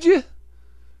 Would you?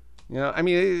 You know, I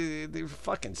mean, they're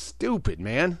fucking stupid,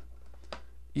 man.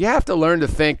 You have to learn to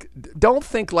think. Don't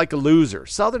think like a loser.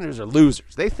 Southerners are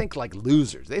losers. They think like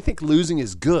losers. They think losing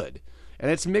is good. And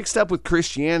it's mixed up with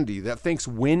Christianity that thinks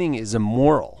winning is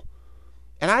immoral.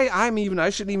 And I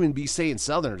shouldn't even be saying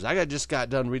Southerners. I just got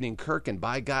done reading Kirk, and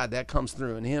by God, that comes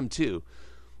through in him too.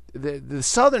 The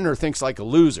Southerner thinks like a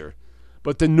loser,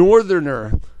 but the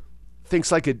Northerner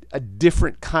thinks like a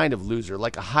different kind of loser,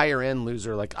 like a higher end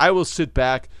loser. Like, I will sit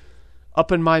back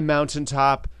up in my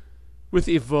mountaintop with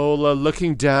Evola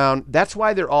looking down. That's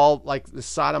why they're all like the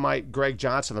sodomite Greg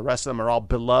Johnson. The rest of them are all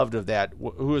beloved of that.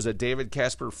 Who is a David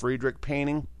Caspar Friedrich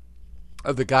painting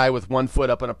of the guy with one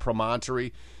foot up on a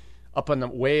promontory,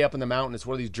 way up in the mountain. It's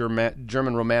one of these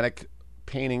German Romantic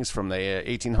paintings from the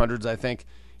 1800s, I think,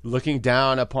 looking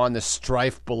down upon the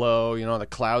strife below, you know, the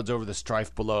clouds over the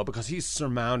strife below, because he's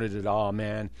surmounted it all,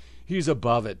 man. He's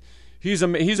above it. He's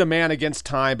a man against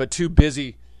time, but too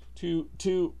busy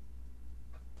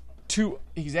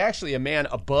he's actually a man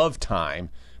above time,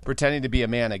 pretending to be a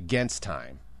man against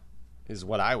time, is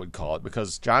what I would call it,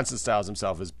 because Johnson styles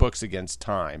himself as books against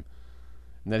time.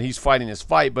 And then he's fighting his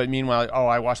fight, but meanwhile,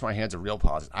 I wash my hands of real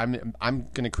politics. I'm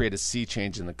going to create a sea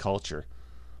change in the culture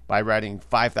by writing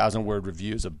 5,000-word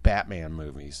reviews of Batman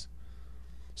movies.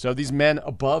 So these men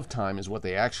above time is what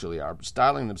they actually are,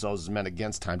 styling themselves as men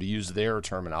against time, to use their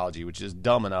terminology, which is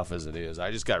dumb enough as it is. I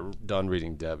just got done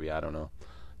reading Debbie. I don't know.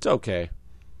 It's okay.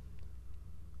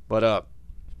 But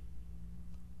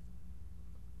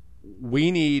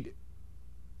we need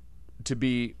to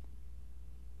be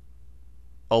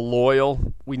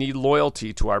we need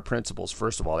loyalty to our principles,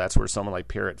 first of all. That's where someone like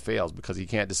Parrott fails, because he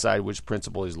can't decide which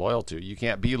principle he's loyal to. You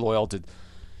can't be loyal to...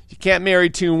 You can't marry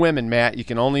two women, Matt. You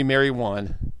can only marry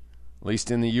one, at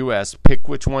least in the U.S. Pick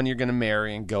which one you're going to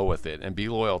marry and go with it and be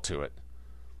loyal to it.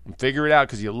 And figure it out,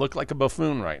 because you look like a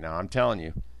buffoon right now, I'm telling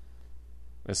you.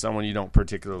 As someone you don't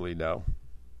particularly know.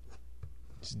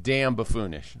 It's damn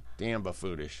buffoonish. Damn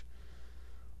buffoonish.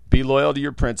 Be loyal to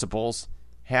your principles.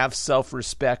 Have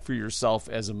self-respect for yourself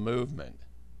as a movement.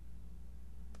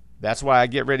 That's why I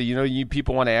get ready. You know, you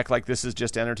people want to act like this is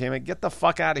just entertainment. Get the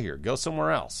fuck out of here. Go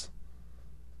somewhere else.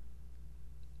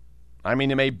 I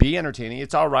mean, it may be entertaining.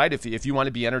 It's all right if you want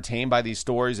to be entertained by these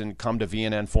stories and come to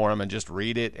VNN Forum and just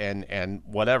read it and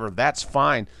whatever. That's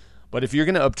fine. But if you're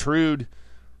going to obtrude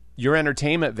your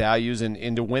entertainment values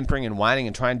into whimpering and whining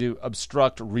and trying to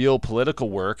obstruct real political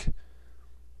work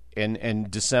and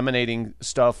disseminating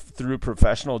stuff through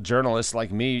professional journalists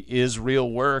like me is real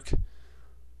work,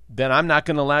 then I'm not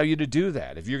going to allow you to do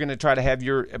that. If you're going to try to have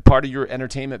part of your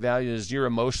entertainment value is your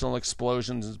emotional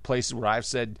explosions, places where I've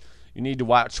said you need to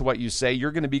watch what you say,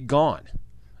 you're going to be gone.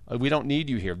 We don't need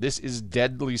you here. This is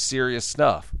deadly serious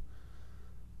stuff.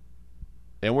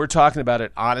 And we're talking about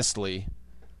it honestly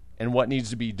and what needs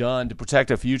to be done to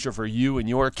protect a future for you and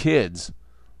your kids.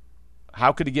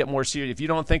 How could it get more serious? If you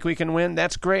don't think we can win,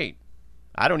 that's great.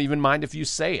 I don't even mind if you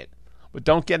say it. But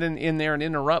don't get in there and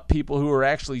interrupt people who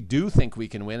actually do think we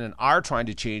can win and are trying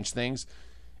to change things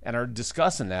and are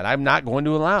discussing that. I'm not going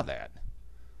to allow that.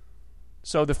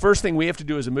 So the first thing we have to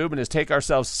do as a movement is take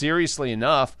ourselves seriously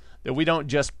enough that we don't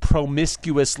just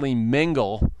promiscuously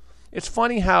mingle. It's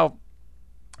funny how,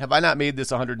 have I not made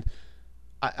this 100?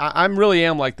 I really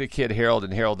am like the kid Harold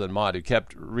and Harold and Maude, who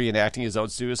kept reenacting his own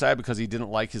suicide because he didn't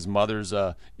like his mother's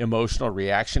emotional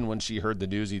reaction when she heard the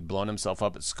news he'd blown himself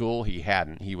up at school. He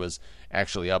hadn't. He was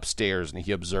actually upstairs, and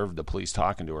he observed the police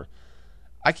talking to her.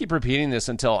 I keep repeating this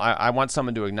until I want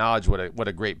someone to acknowledge what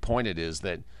a great point it is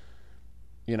that,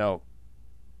 you know,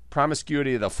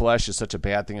 promiscuity of the flesh is such a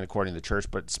bad thing according to the church,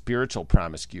 but spiritual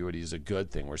promiscuity is a good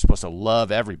thing. We're supposed to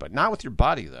love everybody. Not with your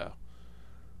body, though.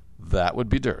 That would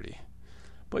be dirty.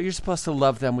 But you're supposed to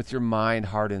love them with your mind,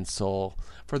 heart, and soul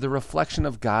for the reflection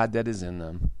of God that is in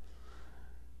them.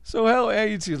 So, hell,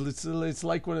 it's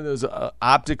like one of those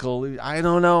optical, I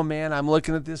don't know, man. I'm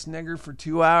looking at this nigger for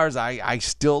 2 hours. I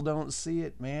still don't see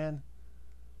it, man.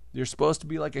 You're supposed to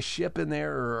be like a ship in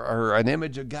there or an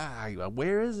image of God.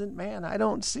 Where is it, man? I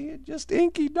don't see it. Just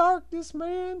inky darkness,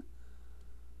 man.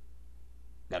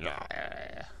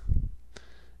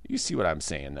 You see what I'm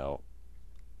saying, though.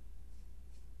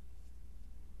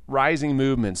 Rising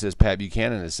movements, as Pat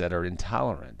Buchanan has said, are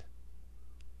intolerant.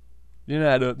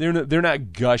 They're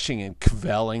not gushing and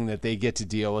kvelling that they get to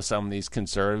deal with some of these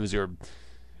conservatives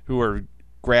who are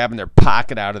grabbing their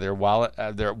pocket out of their wallet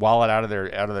out of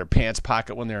their pants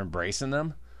pocket when they're embracing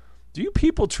them. Do you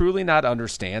people truly not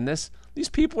understand this? These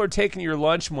people are taking your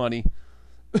lunch money.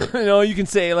 You know, you can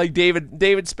say like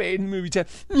David Spade in movie chat.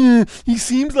 He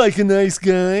seems like a nice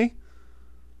guy.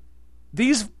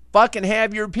 These fucking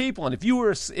have your people, and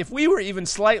if we were even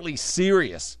slightly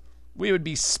serious, we would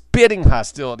be spitting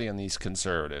hostility on these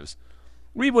conservatives.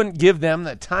 We wouldn't give them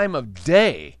the time of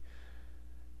day.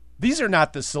 These are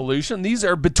not the solution. These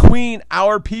are between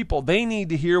our people. They need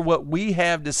to hear what we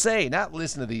have to say, not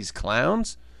listen to these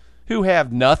clowns who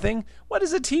have nothing. What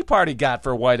has the Tea Party got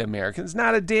for white Americans?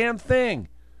 Not a damn thing.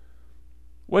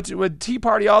 What Tea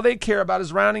Party, all they care about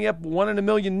is rounding up 1 in a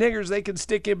million niggers they can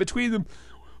stick in between them.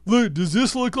 Look, does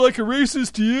this look like a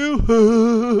racist to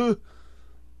you?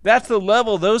 That's the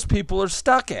level those people are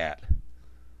stuck at.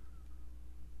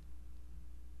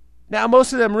 Now,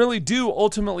 most of them really do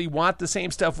ultimately want the same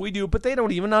stuff we do, but they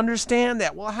don't even understand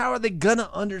that. Well, how are they going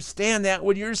to understand that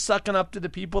when you're sucking up to the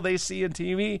people they see on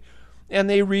TV and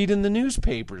they read in the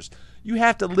newspapers? You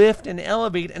have to lift and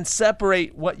elevate and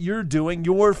separate what you're doing,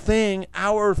 your thing,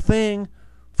 our thing,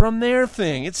 from their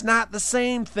thing. It's not the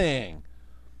same thing.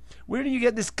 Where do you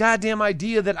get this goddamn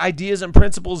idea that ideas and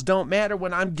principles don't matter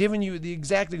when I'm giving you the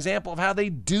exact example of how they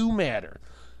do matter?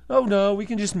 Oh, no, we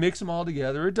can just mix them all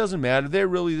together. It doesn't matter. They're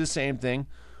really the same thing.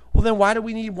 Well, then why do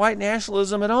we need white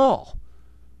nationalism at all?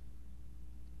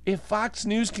 If Fox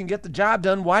News can get the job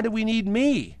done, why do we need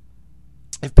me?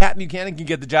 If Pat Buchanan can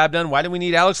get the job done, why do we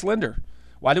need Alex Linder?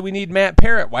 Why do we need Matt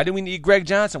Parrott? Why do we need Greg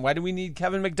Johnson? Why do we need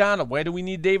Kevin McDonald? Why do we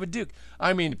need David Duke?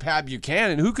 I mean, Pat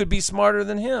Buchanan, who could be smarter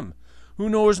than him? Who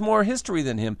knows more history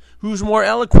than him? Who's more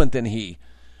eloquent than he?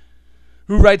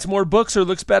 Who writes more books or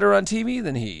looks better on TV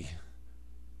than he?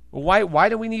 Why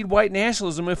do we need white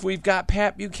nationalism if we've got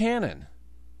Pat Buchanan?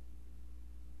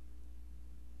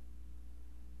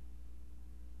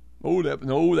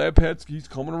 That Pat's he's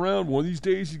coming around. One of these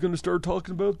days he's going to start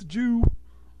talking about the Jew.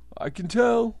 I can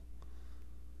tell.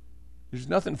 There's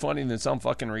nothing funny than some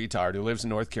fucking retard who lives in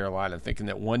North Carolina thinking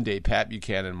that one day Pat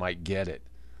Buchanan might get it.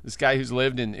 This guy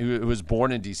who was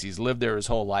born in D.C., has lived there his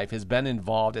whole life, has been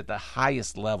involved at the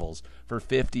highest levels for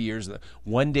 50 years.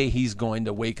 One day he's going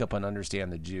to wake up and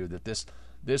understand the Jew, that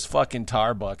this fucking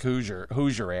tarbuck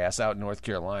Hoosier ass out in North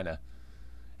Carolina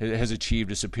has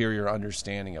achieved a superior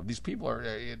understanding of. These people are,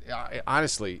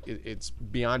 honestly, it's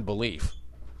beyond belief.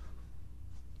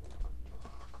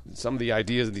 Some of the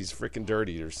ideas of these freaking dirt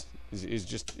eaters is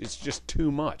just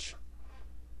too much.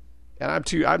 And I'm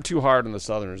too hard on the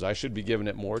Southerners. I should be giving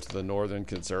it more to the Northern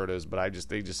conservatives, but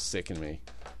they just sicken me.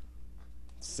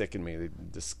 They're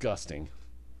disgusting.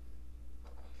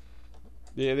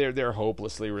 Yeah, they're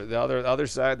hopelessly the other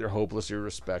side. They're hopelessly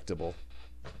respectable.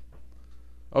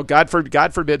 Oh, God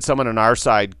forbid someone on our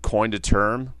side coined a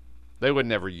term. They would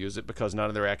never use it because none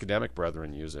of their academic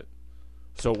brethren use it.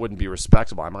 So it wouldn't be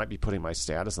respectable. I might be putting my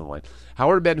status on the line. How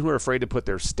are men who are afraid to put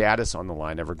their status on the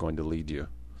line ever going to lead you?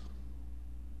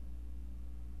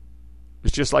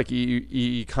 It's just like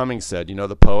E. Cummings said,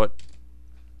 the poet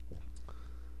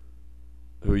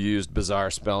who used bizarre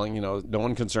spelling. No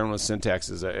one concerned with syntax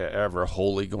is ever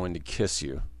wholly going to kiss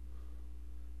you.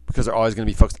 Because they're always going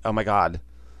to be focused, oh my God,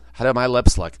 how do my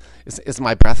lips look? Is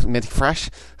my breath fresh?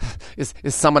 Is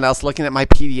someone else looking at my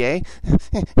PDA?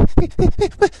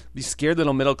 These scared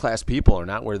little middle-class people are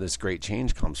not where this great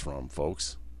change comes from,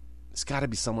 folks. It's got to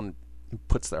be someone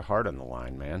puts their heart on the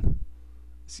line, man.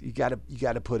 So you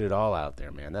gotta put it all out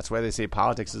there, man. That's why they say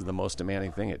politics is the most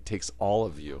demanding thing. It takes all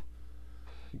of you.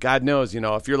 God knows,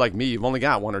 if you're like me, you've only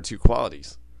got 1 or 2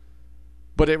 qualities.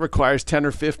 But it requires 10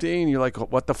 or 15. You're like,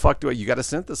 what the fuck you got to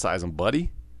synthesize them,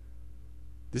 buddy?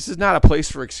 This is not a place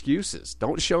for excuses.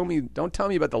 Don't tell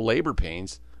me about the labor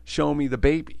pains. Show me the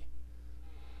baby.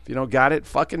 If you don't got it,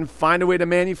 fucking find a way to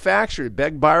manufacture it.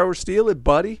 Beg, borrow, or steal it,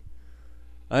 buddy.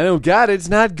 I don't got it. It's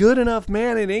not good enough,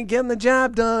 man. It ain't getting the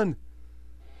job done.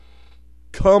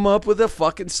 Come up with a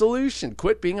fucking solution.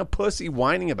 Quit being a pussy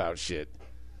whining about shit.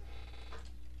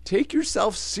 Take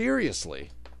yourself seriously.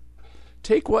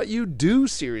 Take what you do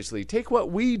seriously. Take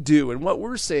what we do and what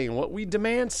we're saying, what we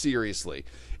demand seriously.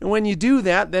 And when you do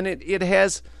that, then it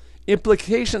has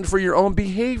implications for your own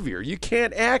behavior. You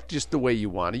can't act just the way you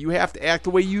want to. You have to act the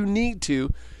way you need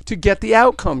to get the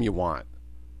outcome you want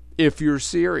if you're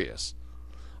serious.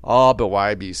 Oh, but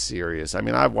why be serious? I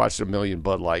mean, I've watched a million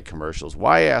Bud Light commercials.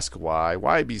 Why ask why?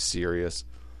 Why be serious?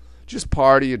 Just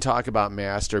party and talk about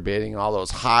masturbating, all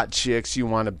those hot chicks you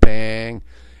want to bang,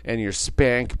 and your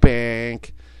spank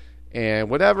bank, and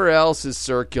whatever else is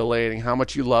circulating, how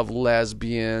much you love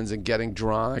lesbians and getting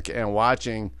drunk and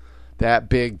watching that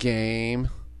big game.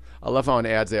 I love how in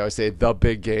ads they always say the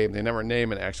big game. They never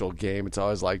name an actual game. It's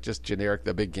always like just generic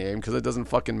the big game because it doesn't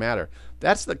fucking matter.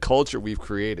 That's the culture we've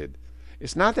created.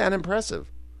 It's not that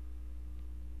impressive.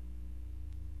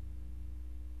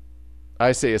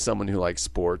 I say as someone who likes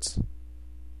sports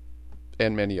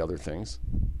and many other things.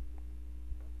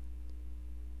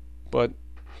 But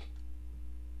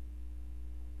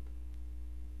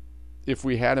if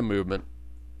we had a movement,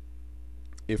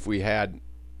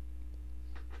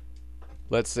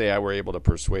 let's say I were able to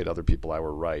persuade other people I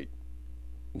were right,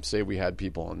 say we had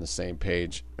people on the same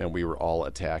page and we were all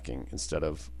attacking instead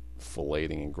of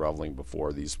filleting and groveling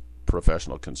before these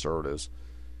professional conservatives,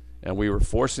 and we were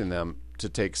forcing them to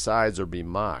take sides or be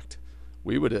mocked,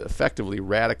 we would effectively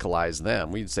radicalize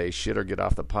them. We'd say, shit or get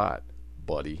off the pot,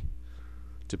 buddy,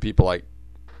 to people like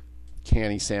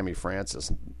Canny Sammy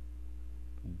Francis,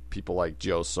 people like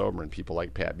Joe Soberman, people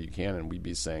like Pat Buchanan. We'd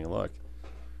be saying, look,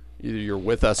 either you're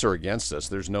with us or against us.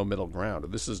 There's no middle ground.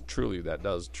 That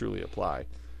does truly apply.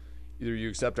 Either you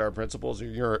accept our principles or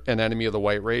you're an enemy of the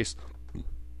white race,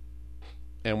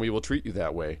 and we will treat you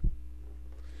that way.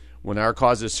 When our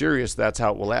cause is serious, that's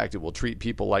how it will act. It will treat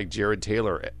people like Jared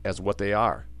Taylor as what they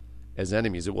are, as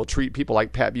enemies. It will treat people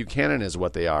like Pat Buchanan as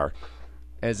what they are,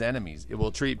 as enemies. It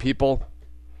will treat people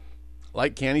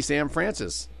like Canny Sam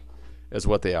Francis as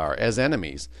what they are, as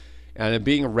enemies. And in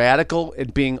being radical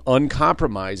and being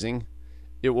uncompromising,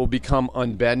 it will become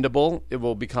unbendable. It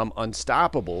will become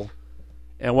unstoppable.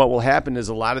 And what will happen is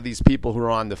a lot of these people who are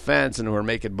on the fence and who are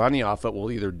making money off it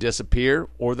will either disappear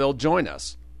or they'll join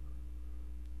us.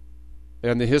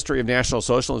 And the history of National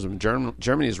Socialism in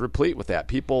Germany is replete with that.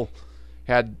 People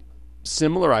had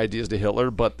similar ideas to Hitler,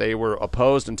 but they were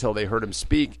opposed until they heard him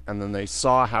speak, and then they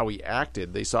saw how he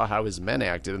acted. They saw how his men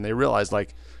acted, and they realized,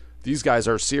 like, these guys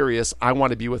are serious. I want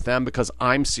to be with them because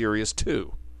I'm serious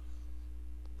too.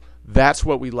 That's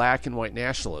what we lack in white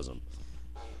nationalism.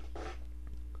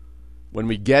 When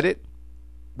we get it,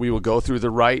 we will go through the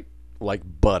right like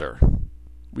butter.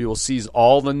 We will seize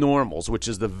all the normals, which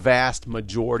is the vast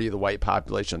majority of the white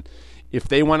population. If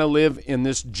they want to live in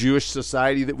this Jewish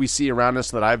society that we see around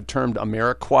us that I've termed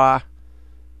Ameriqua,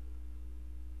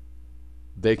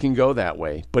 they can go that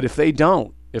way. But if they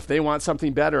don't, if they want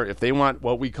something better, if they want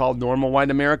what we call normal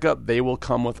white America, they will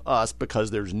come with us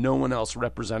because there's no one else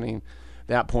representing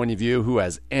that point of view who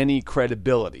has any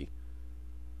credibility.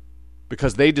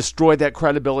 Because they destroyed that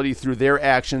credibility through their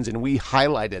actions, and we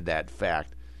highlighted that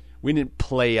fact. We didn't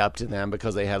play up to them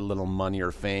because they had a little money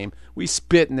or fame. We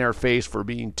spit in their face for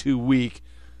being too weak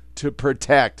to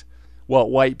protect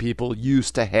what white people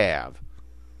used to have.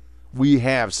 We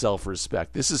have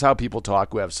self-respect. This is how people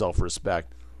talk who have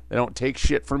self-respect. They don't take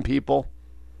shit from people.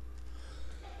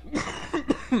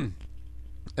 And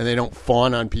they don't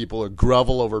fawn on people or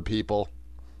grovel over people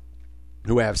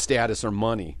who have status or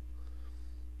money.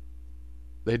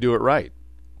 They do it right.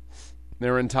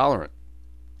 They're intolerant.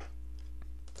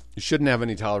 You shouldn't have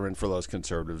any tolerance for those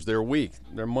conservatives. They're weak.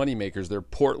 They're money makers. They're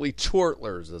portly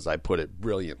chortlers, as I put it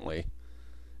brilliantly,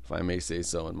 if I may say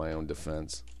so in my own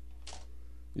defense.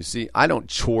 You see, I don't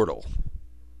chortle.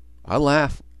 I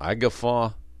laugh. I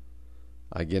guffaw.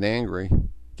 I get angry.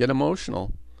 Get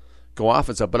emotional. Go off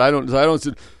and stuff. But I don't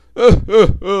say,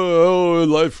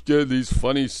 life, these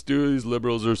funny these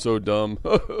liberals are so dumb.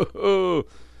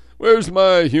 Where's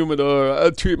my humidor?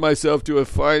 I'll treat myself to a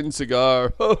fine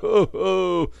cigar.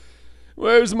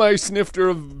 Where's my snifter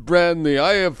of brandy?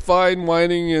 I have fine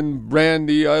whining and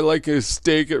brandy. I like a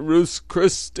steak at Ruth's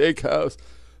Chris Steakhouse.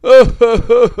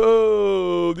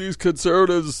 Oh, these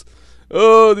conservatives.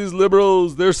 Oh, these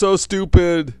liberals. They're so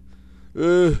stupid.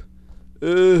 Oh,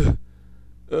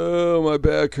 my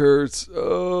back hurts.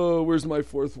 Oh, where's my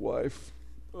fourth wife?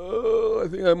 Oh, I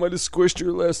think I might have squished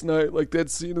her last night, like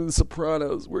that scene in The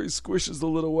Sopranos where he squishes the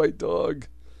little white dog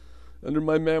under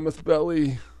my mammoth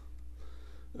belly.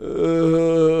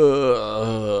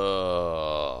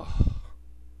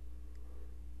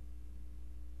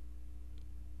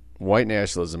 White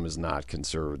nationalism is not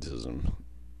conservatism.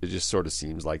 It just sort of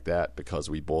seems like that because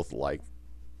we both like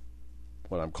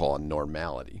what I'm calling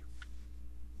normality.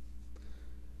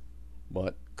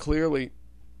 But clearly,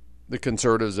 the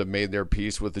conservatives have made their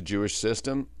peace with the Jewish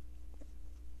system.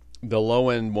 The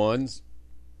low-end ones,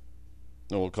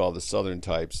 and we'll call the southern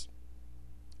types,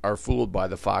 are fooled by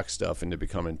the Fox stuff into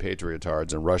becoming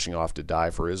patriotards and rushing off to die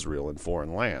for Israel in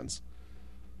foreign lands.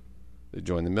 They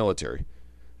join the military.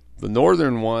 The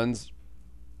northern ones,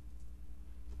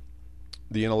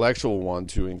 the intellectual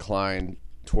ones who incline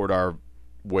toward our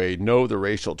way, know the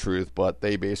racial truth, but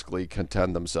they basically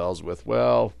content themselves with,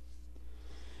 well,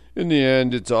 in the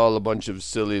end, it's all a bunch of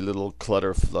silly little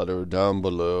clutter-flutter down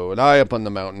below, and I up on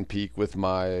the mountain peak with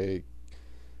my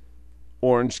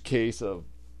orange case of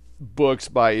books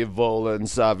by Evola and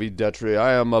Savi Detri.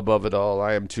 I am above it all.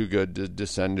 I am too good to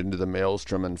descend into the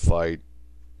maelstrom and fight.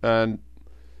 And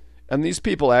these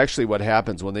people, actually, what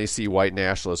happens when they see white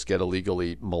nationalists get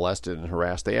illegally molested and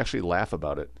harassed, they actually laugh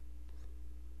about it.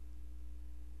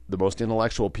 The most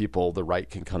intellectual people the right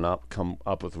can come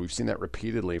up with. We've seen that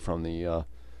repeatedly from the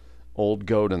Old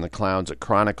Goat and the Clowns at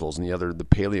Chronicles and the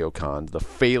paleocons, the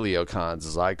phaleocons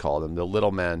as I call them, the little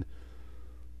men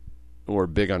who are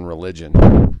big on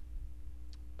religion.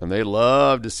 And they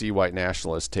love to see white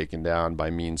nationalists taken down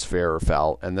by means fair or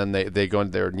foul. And then they go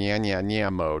into their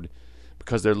nya mode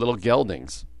because they're little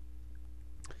geldings.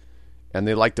 And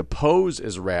they like to pose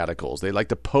as radicals. They like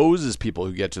to pose as people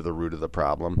who get to the root of the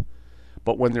problem.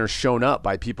 But when they're shown up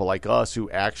by people like us who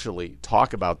actually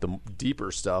talk about the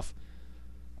deeper stuff,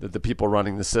 that the people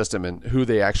running the system and who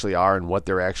they actually are and what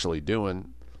they're actually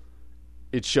doing,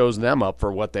 it shows them up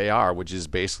for what they are, which is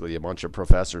basically a bunch of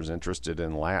professors interested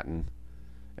in Latin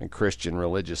and Christian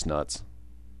religious nuts.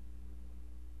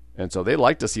 And so they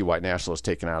like to see white nationalists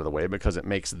taken out of the way because it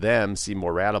makes them seem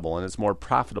more radical and it's more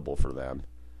profitable for them.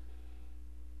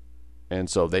 And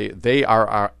so they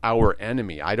are our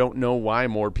enemy. I don't know why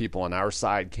more people on our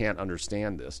side can't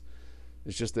understand this.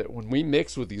 It's just that when we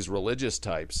mix with these religious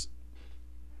types,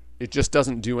 it just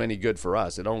doesn't do any good for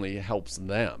us. It only helps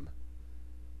them.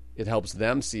 It helps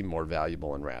them seem more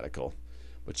valuable and radical.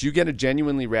 But you get a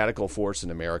genuinely radical force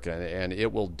in America, and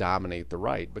it will dominate the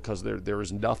right because there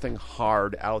is nothing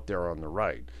hard out there on the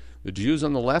right. The Jews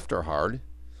on the left are hard.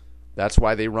 That's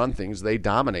why they run things. They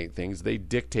dominate things. They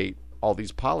dictate all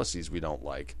these policies we don't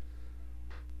like.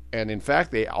 And in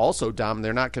fact, they also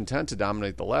they're not content to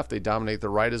dominate the left. They dominate the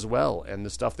right as well. And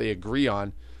the stuff they agree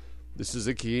on, this is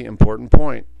a key important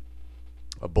point.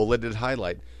 A bulleted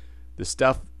highlight. The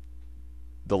stuff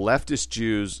the leftist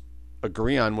Jews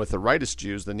agree on with the rightist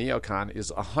Jews, the neocon,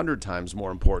 is 100 times more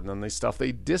important than the stuff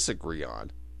they disagree on.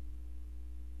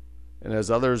 And as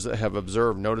others have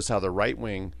observed, notice how the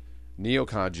right-wing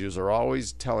neocon Jews are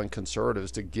always telling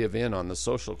conservatives to give in on the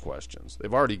social questions.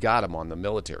 They've already got them on the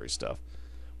military stuff,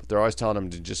 but they're always telling them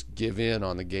to just give in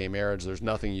on the gay marriage. There's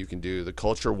nothing you can do. The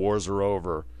culture wars are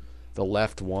over. The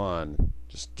left won.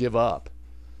 Just give up.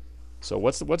 So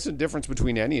what's the difference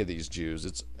between any of these Jews?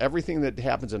 It's everything that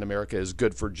happens in America is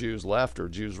good for Jews left or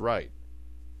Jews right.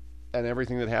 And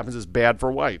everything that happens is bad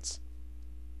for whites.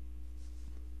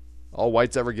 All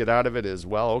whites ever get out of it is,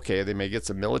 well, okay, they may get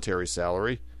some military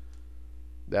salary.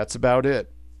 That's about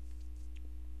it.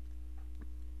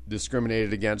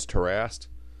 Discriminated against, harassed.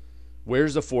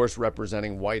 Where's the force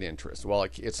representing white interests? Well,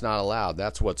 it's not allowed.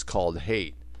 That's what's called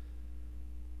hate.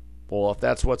 Well, if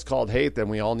that's what's called hate, then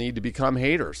we all need to become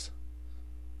haters.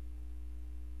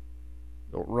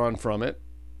 Don't run from it.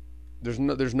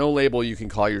 There's no label you can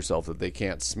call yourself that they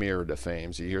can't smear or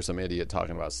defame. So you hear some idiot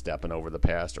talking about stepping over the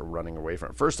past or running away from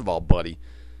it. First of all, buddy,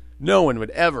 no one would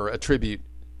ever attribute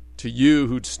to you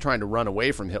who's trying to run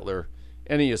away from Hitler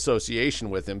any association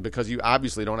with him because you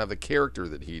obviously don't have the character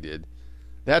that he did.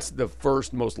 That's the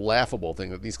first most laughable thing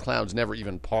that these clowns never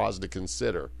even pause to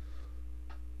consider.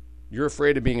 You're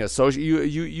afraid of being associated.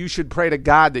 You should pray to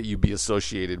God that you be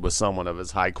associated with someone of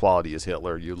as high quality as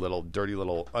Hitler, you little dirty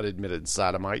little unadmitted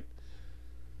sodomite.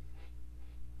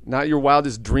 Not your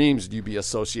wildest dreams do you be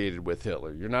associated with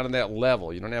Hitler. You're not on that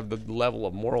level. You don't have the level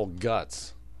of moral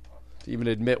guts to even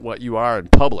admit what you are in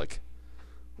public.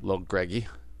 Little Gregito.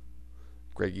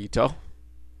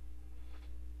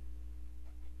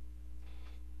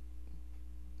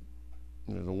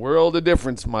 There's a world of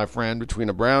difference, my friend, between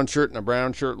a brown shirt and a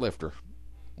brown shirt lifter.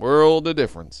 World of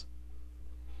difference.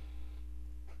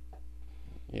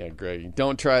 Yeah, Greggy,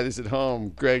 don't try this at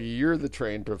home. Greggy, you're the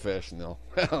trained professional.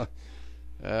 Well,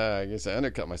 I guess I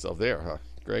undercut myself there, huh?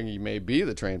 Greggy may be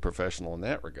the trained professional in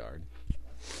that regard.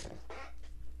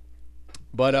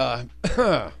 But,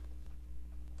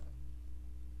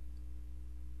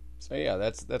 so yeah,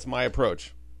 that's my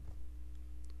approach.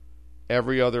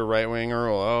 Every other right-winger,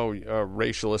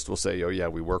 racialist will say, oh, yeah,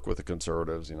 we work with the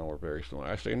conservatives. We're very similar.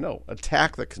 Actually, no.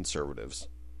 Attack the conservatives.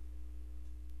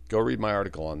 Go read my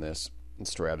article on this in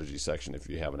strategy section if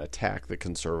you haven't. Attack the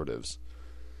conservatives.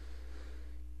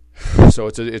 So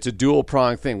it's a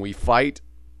dual-pronged thing. We fight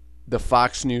the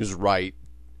Fox News right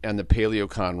and the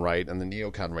paleocon right and the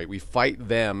neocon right. We fight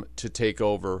them to take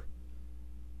over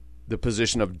the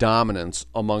position of dominance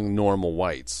among normal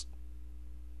whites,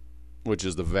 which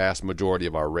is the vast majority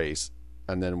of our race.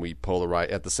 And then we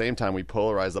polarize. At the same time, we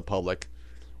polarize the public.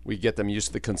 We get them used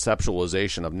to the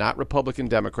conceptualization of not Republican,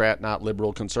 Democrat, not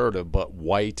liberal, conservative, but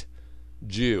white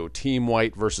Jew. Team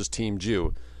white versus team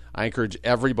Jew. I encourage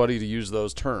everybody to use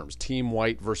those terms. Team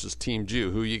white versus team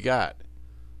Jew. Who you got?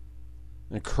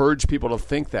 Encourage people to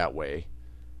think that way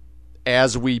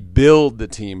as we build the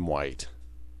team white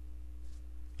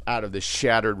out of the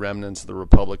shattered remnants of the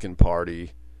Republican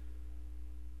Party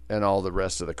and all the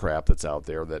rest of the crap that's out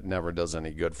there that never does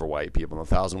any good for white people. And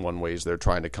 1,001 ways they're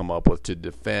trying to come up with to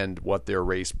defend what their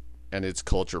race and its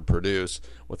culture produce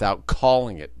without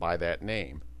calling it by that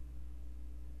name.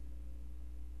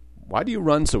 Why do you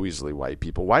run so easily, white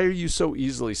people? Why are you so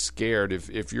easily scared?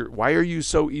 Why are you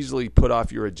so easily put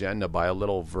off your agenda by a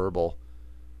little verbal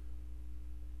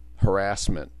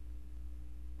harassment?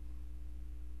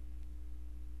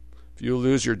 If you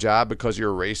lose your job because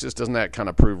you're a racist, doesn't that kind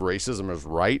of prove racism is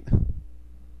right?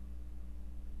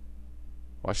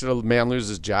 Why should a man lose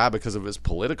his job because of his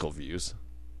political views?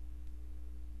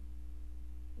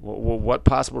 Well, what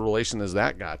possible relation has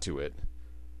that got to it?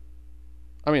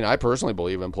 I mean, I personally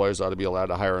believe employers ought to be allowed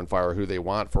to hire and fire who they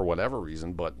want for whatever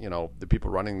reason, but, the people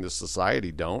running this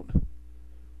society don't.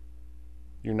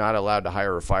 You're not allowed to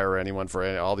hire or fire anyone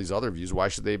for all these other views. Why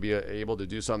should they be able to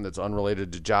do something that's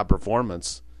unrelated to job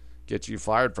performance, get you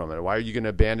fired from it? Why are you going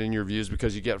to abandon your views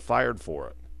because you get fired for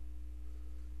it?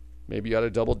 Maybe you ought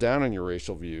to double down on your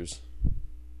racial views.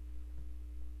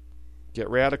 Get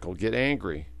radical. Get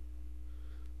angry.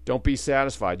 Don't be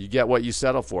satisfied. You get what you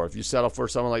settle for. If you settle for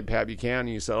someone like Pat Buchanan,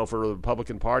 you settle for the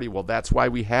Republican Party, well, that's why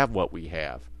we have what we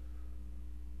have.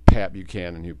 Pat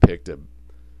Buchanan, who picked a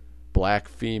black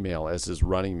female as his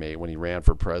running mate when he ran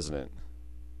for president.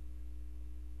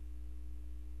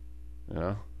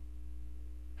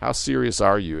 How serious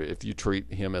are you if you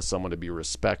treat him as someone to be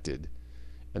respected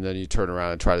and then you turn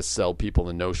around and try to sell people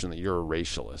the notion that you're a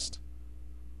racialist?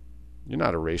 You're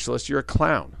not a racialist. You're a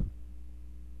clown.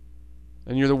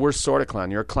 And you're the worst sort of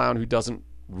clown. You're a clown who doesn't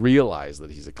realize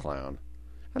that he's a clown.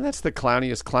 And that's the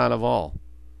clowniest clown of all.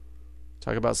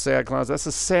 Talk about sad clowns. That's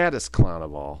the saddest clown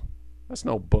of all. That's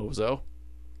no bozo.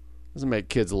 Doesn't make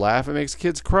kids laugh. It makes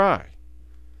kids cry.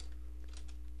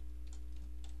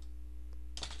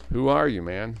 Who are you,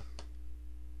 man?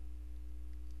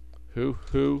 Who?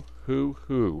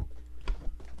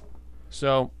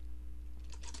 So,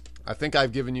 I think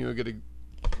I've given you a good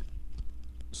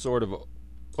sort of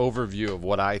overview of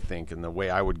what I think and the way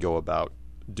I would go about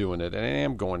doing it, and I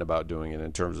am going about doing it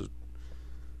in terms of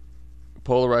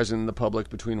polarizing the public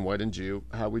between white and Jew,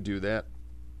 how we do that,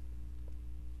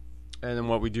 and then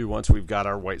what we do once we've got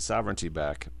our white sovereignty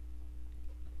back.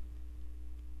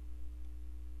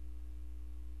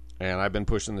 And I've been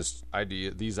pushing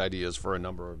these ideas for a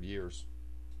number of years.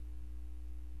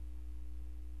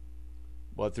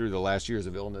 But through the last years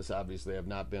of illness, obviously, I've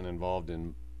not been involved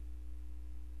in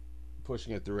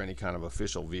pushing it through any kind of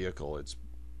official vehicle. It's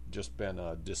just been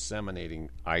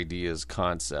disseminating ideas,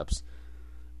 concepts,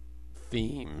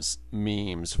 themes,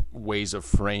 memes, ways of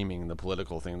framing the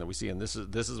political thing that we see. And this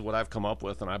is what I've come up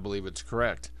with, and I believe it's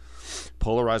correct.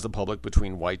 Polarize the public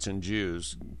between whites and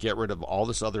Jews. Get rid of all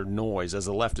this other noise, as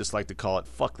the leftists like to call it.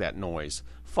 Fuck that noise.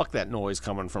 Fuck that noise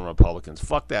coming from Republicans.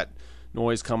 Fuck that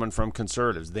noise coming from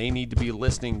conservatives. They need to be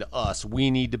listening to us.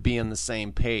 We need to be on the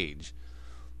same page.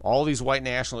 All these white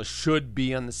nationalists should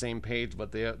be on the same page,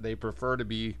 but they prefer to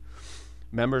be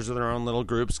members of their own little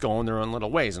groups going their own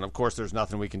little ways. And, of course, there's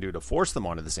nothing we can do to force them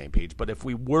onto the same page. But if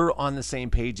we were on the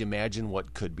same page, imagine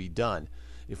what could be done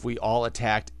if we all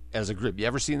attacked as a group. You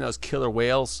ever seen those killer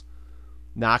whales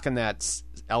knocking that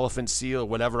elephant seal or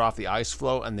whatever off the ice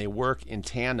floe, and they work in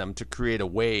tandem to create a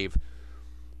wave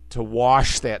to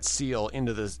wash that seal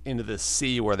into the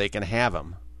sea where they can have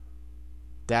him.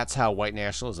 That's how white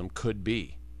nationalism could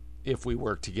be if we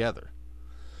work together.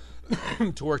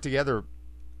 To work together,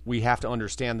 we have to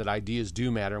understand that ideas do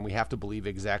matter, and we have to believe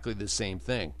exactly the same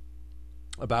thing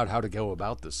about how to go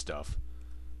about this stuff.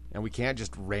 And we can't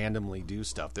just randomly do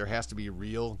stuff. There has to be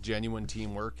real, genuine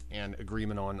teamwork and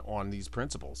agreement on these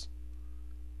principles.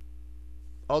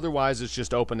 Otherwise, it's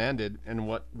just open-ended, and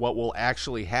what will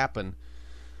actually happen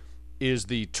is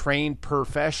the trained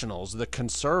professionals, the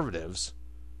conservatives,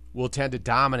 will tend to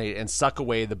dominate and suck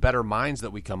away the better minds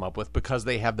that we come up with because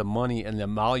they have the money and the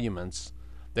emoluments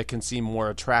that can seem more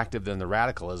attractive than the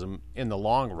radicalism in the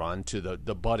long run to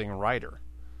the budding writer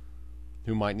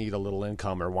who might need a little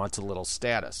income or wants a little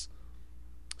status.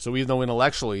 So even though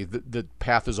intellectually the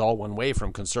path is all one way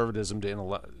from conservatism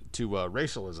to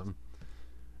racialism,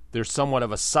 there's somewhat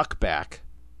of a suck back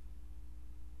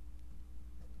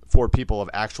for people of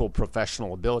actual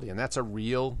professional ability, and that's a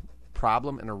real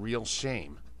problem and a real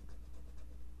shame.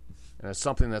 And it's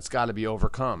something that's got to be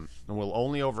overcome. And we'll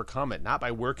only overcome it, not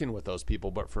by working with those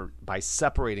people, but by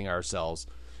separating ourselves,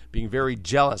 being very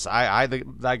jealous.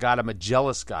 Thy God, I'm a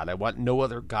jealous God. I want no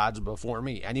other gods before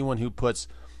me. Anyone who puts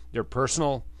their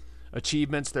personal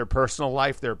achievements, their personal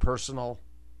life, their personal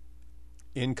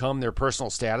income, their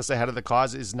personal status ahead of the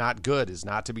cause is not good, is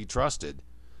not to be trusted.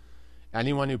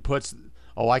 Anyone who puts,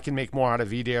 I can make more out of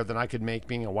VDARE than I could make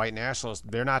being a white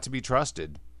nationalist, they're not to be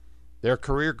trusted. They're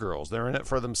career girls. They're in it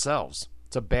for themselves.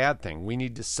 It's a bad thing. We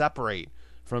need to separate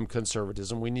from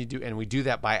conservatism. And we do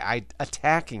that by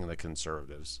attacking the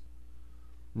conservatives,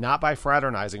 not by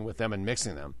fraternizing with them and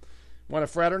mixing them. Want to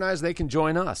fraternize? They can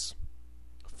join us.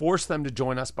 Force them to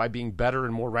join us by being better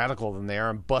and more radical than they are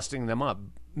and busting them up,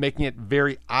 making it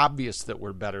very obvious that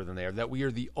we're better than they are, that we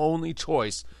are the only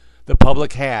choice the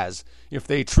public has if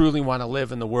they truly want to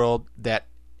live in the world that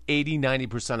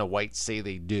 80-90% of whites say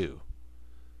they do.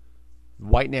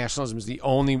 White nationalism is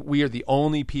we are the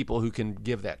only people who can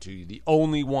give that to you, the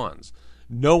only ones.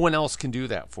 No one else can do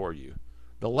that for you.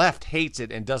 The left hates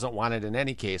it and doesn't want it in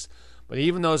any case, but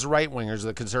even those right-wingers,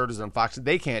 the conservatives on Fox,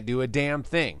 they can't do a damn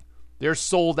thing. They're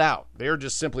sold out. They're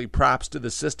just simply props to the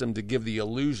system to give the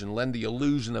illusion, lend the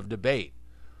illusion of debate.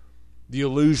 The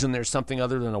illusion there's something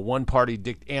other than a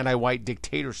one-party anti-white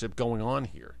dictatorship going on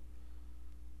here.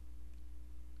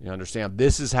 You understand?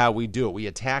 This is how we do it. We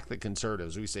attack the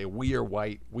conservatives. We say, we are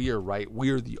white, we are right,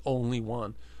 we are the only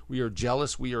one. We are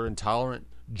jealous, we are intolerant.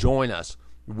 Join us.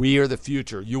 We are the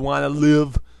future. You want to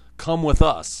live? Come with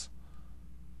us.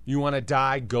 You want to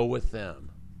die? Go with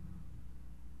them.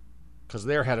 Because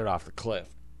they're headed off the cliff.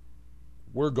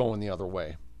 We're going the other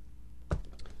way.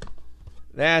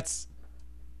 That's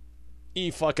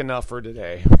fucking enough for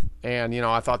today. And,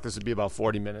 I thought this would be about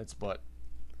 40 minutes, but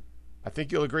I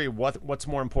think you'll agree. What's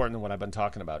more important than what I've been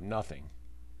talking about? Nothing.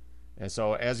 And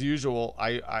so, as usual,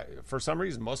 I for some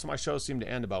reason, most of my shows seem to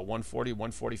end about 140,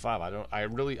 145. I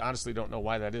really honestly don't know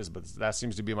why that is, but that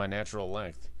seems to be my natural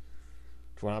length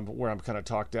where I'm kind of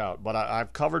talked out. But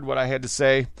I've covered what I had to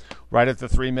say right at the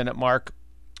 3-minute mark.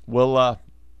 We'll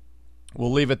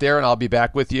leave it there, and I'll be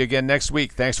back with you again next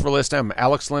week. Thanks for listening. I'm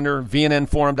Alex Linder,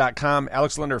 VNNforum.com,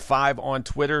 Alex Linder 5 on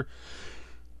Twitter.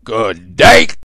 Good day.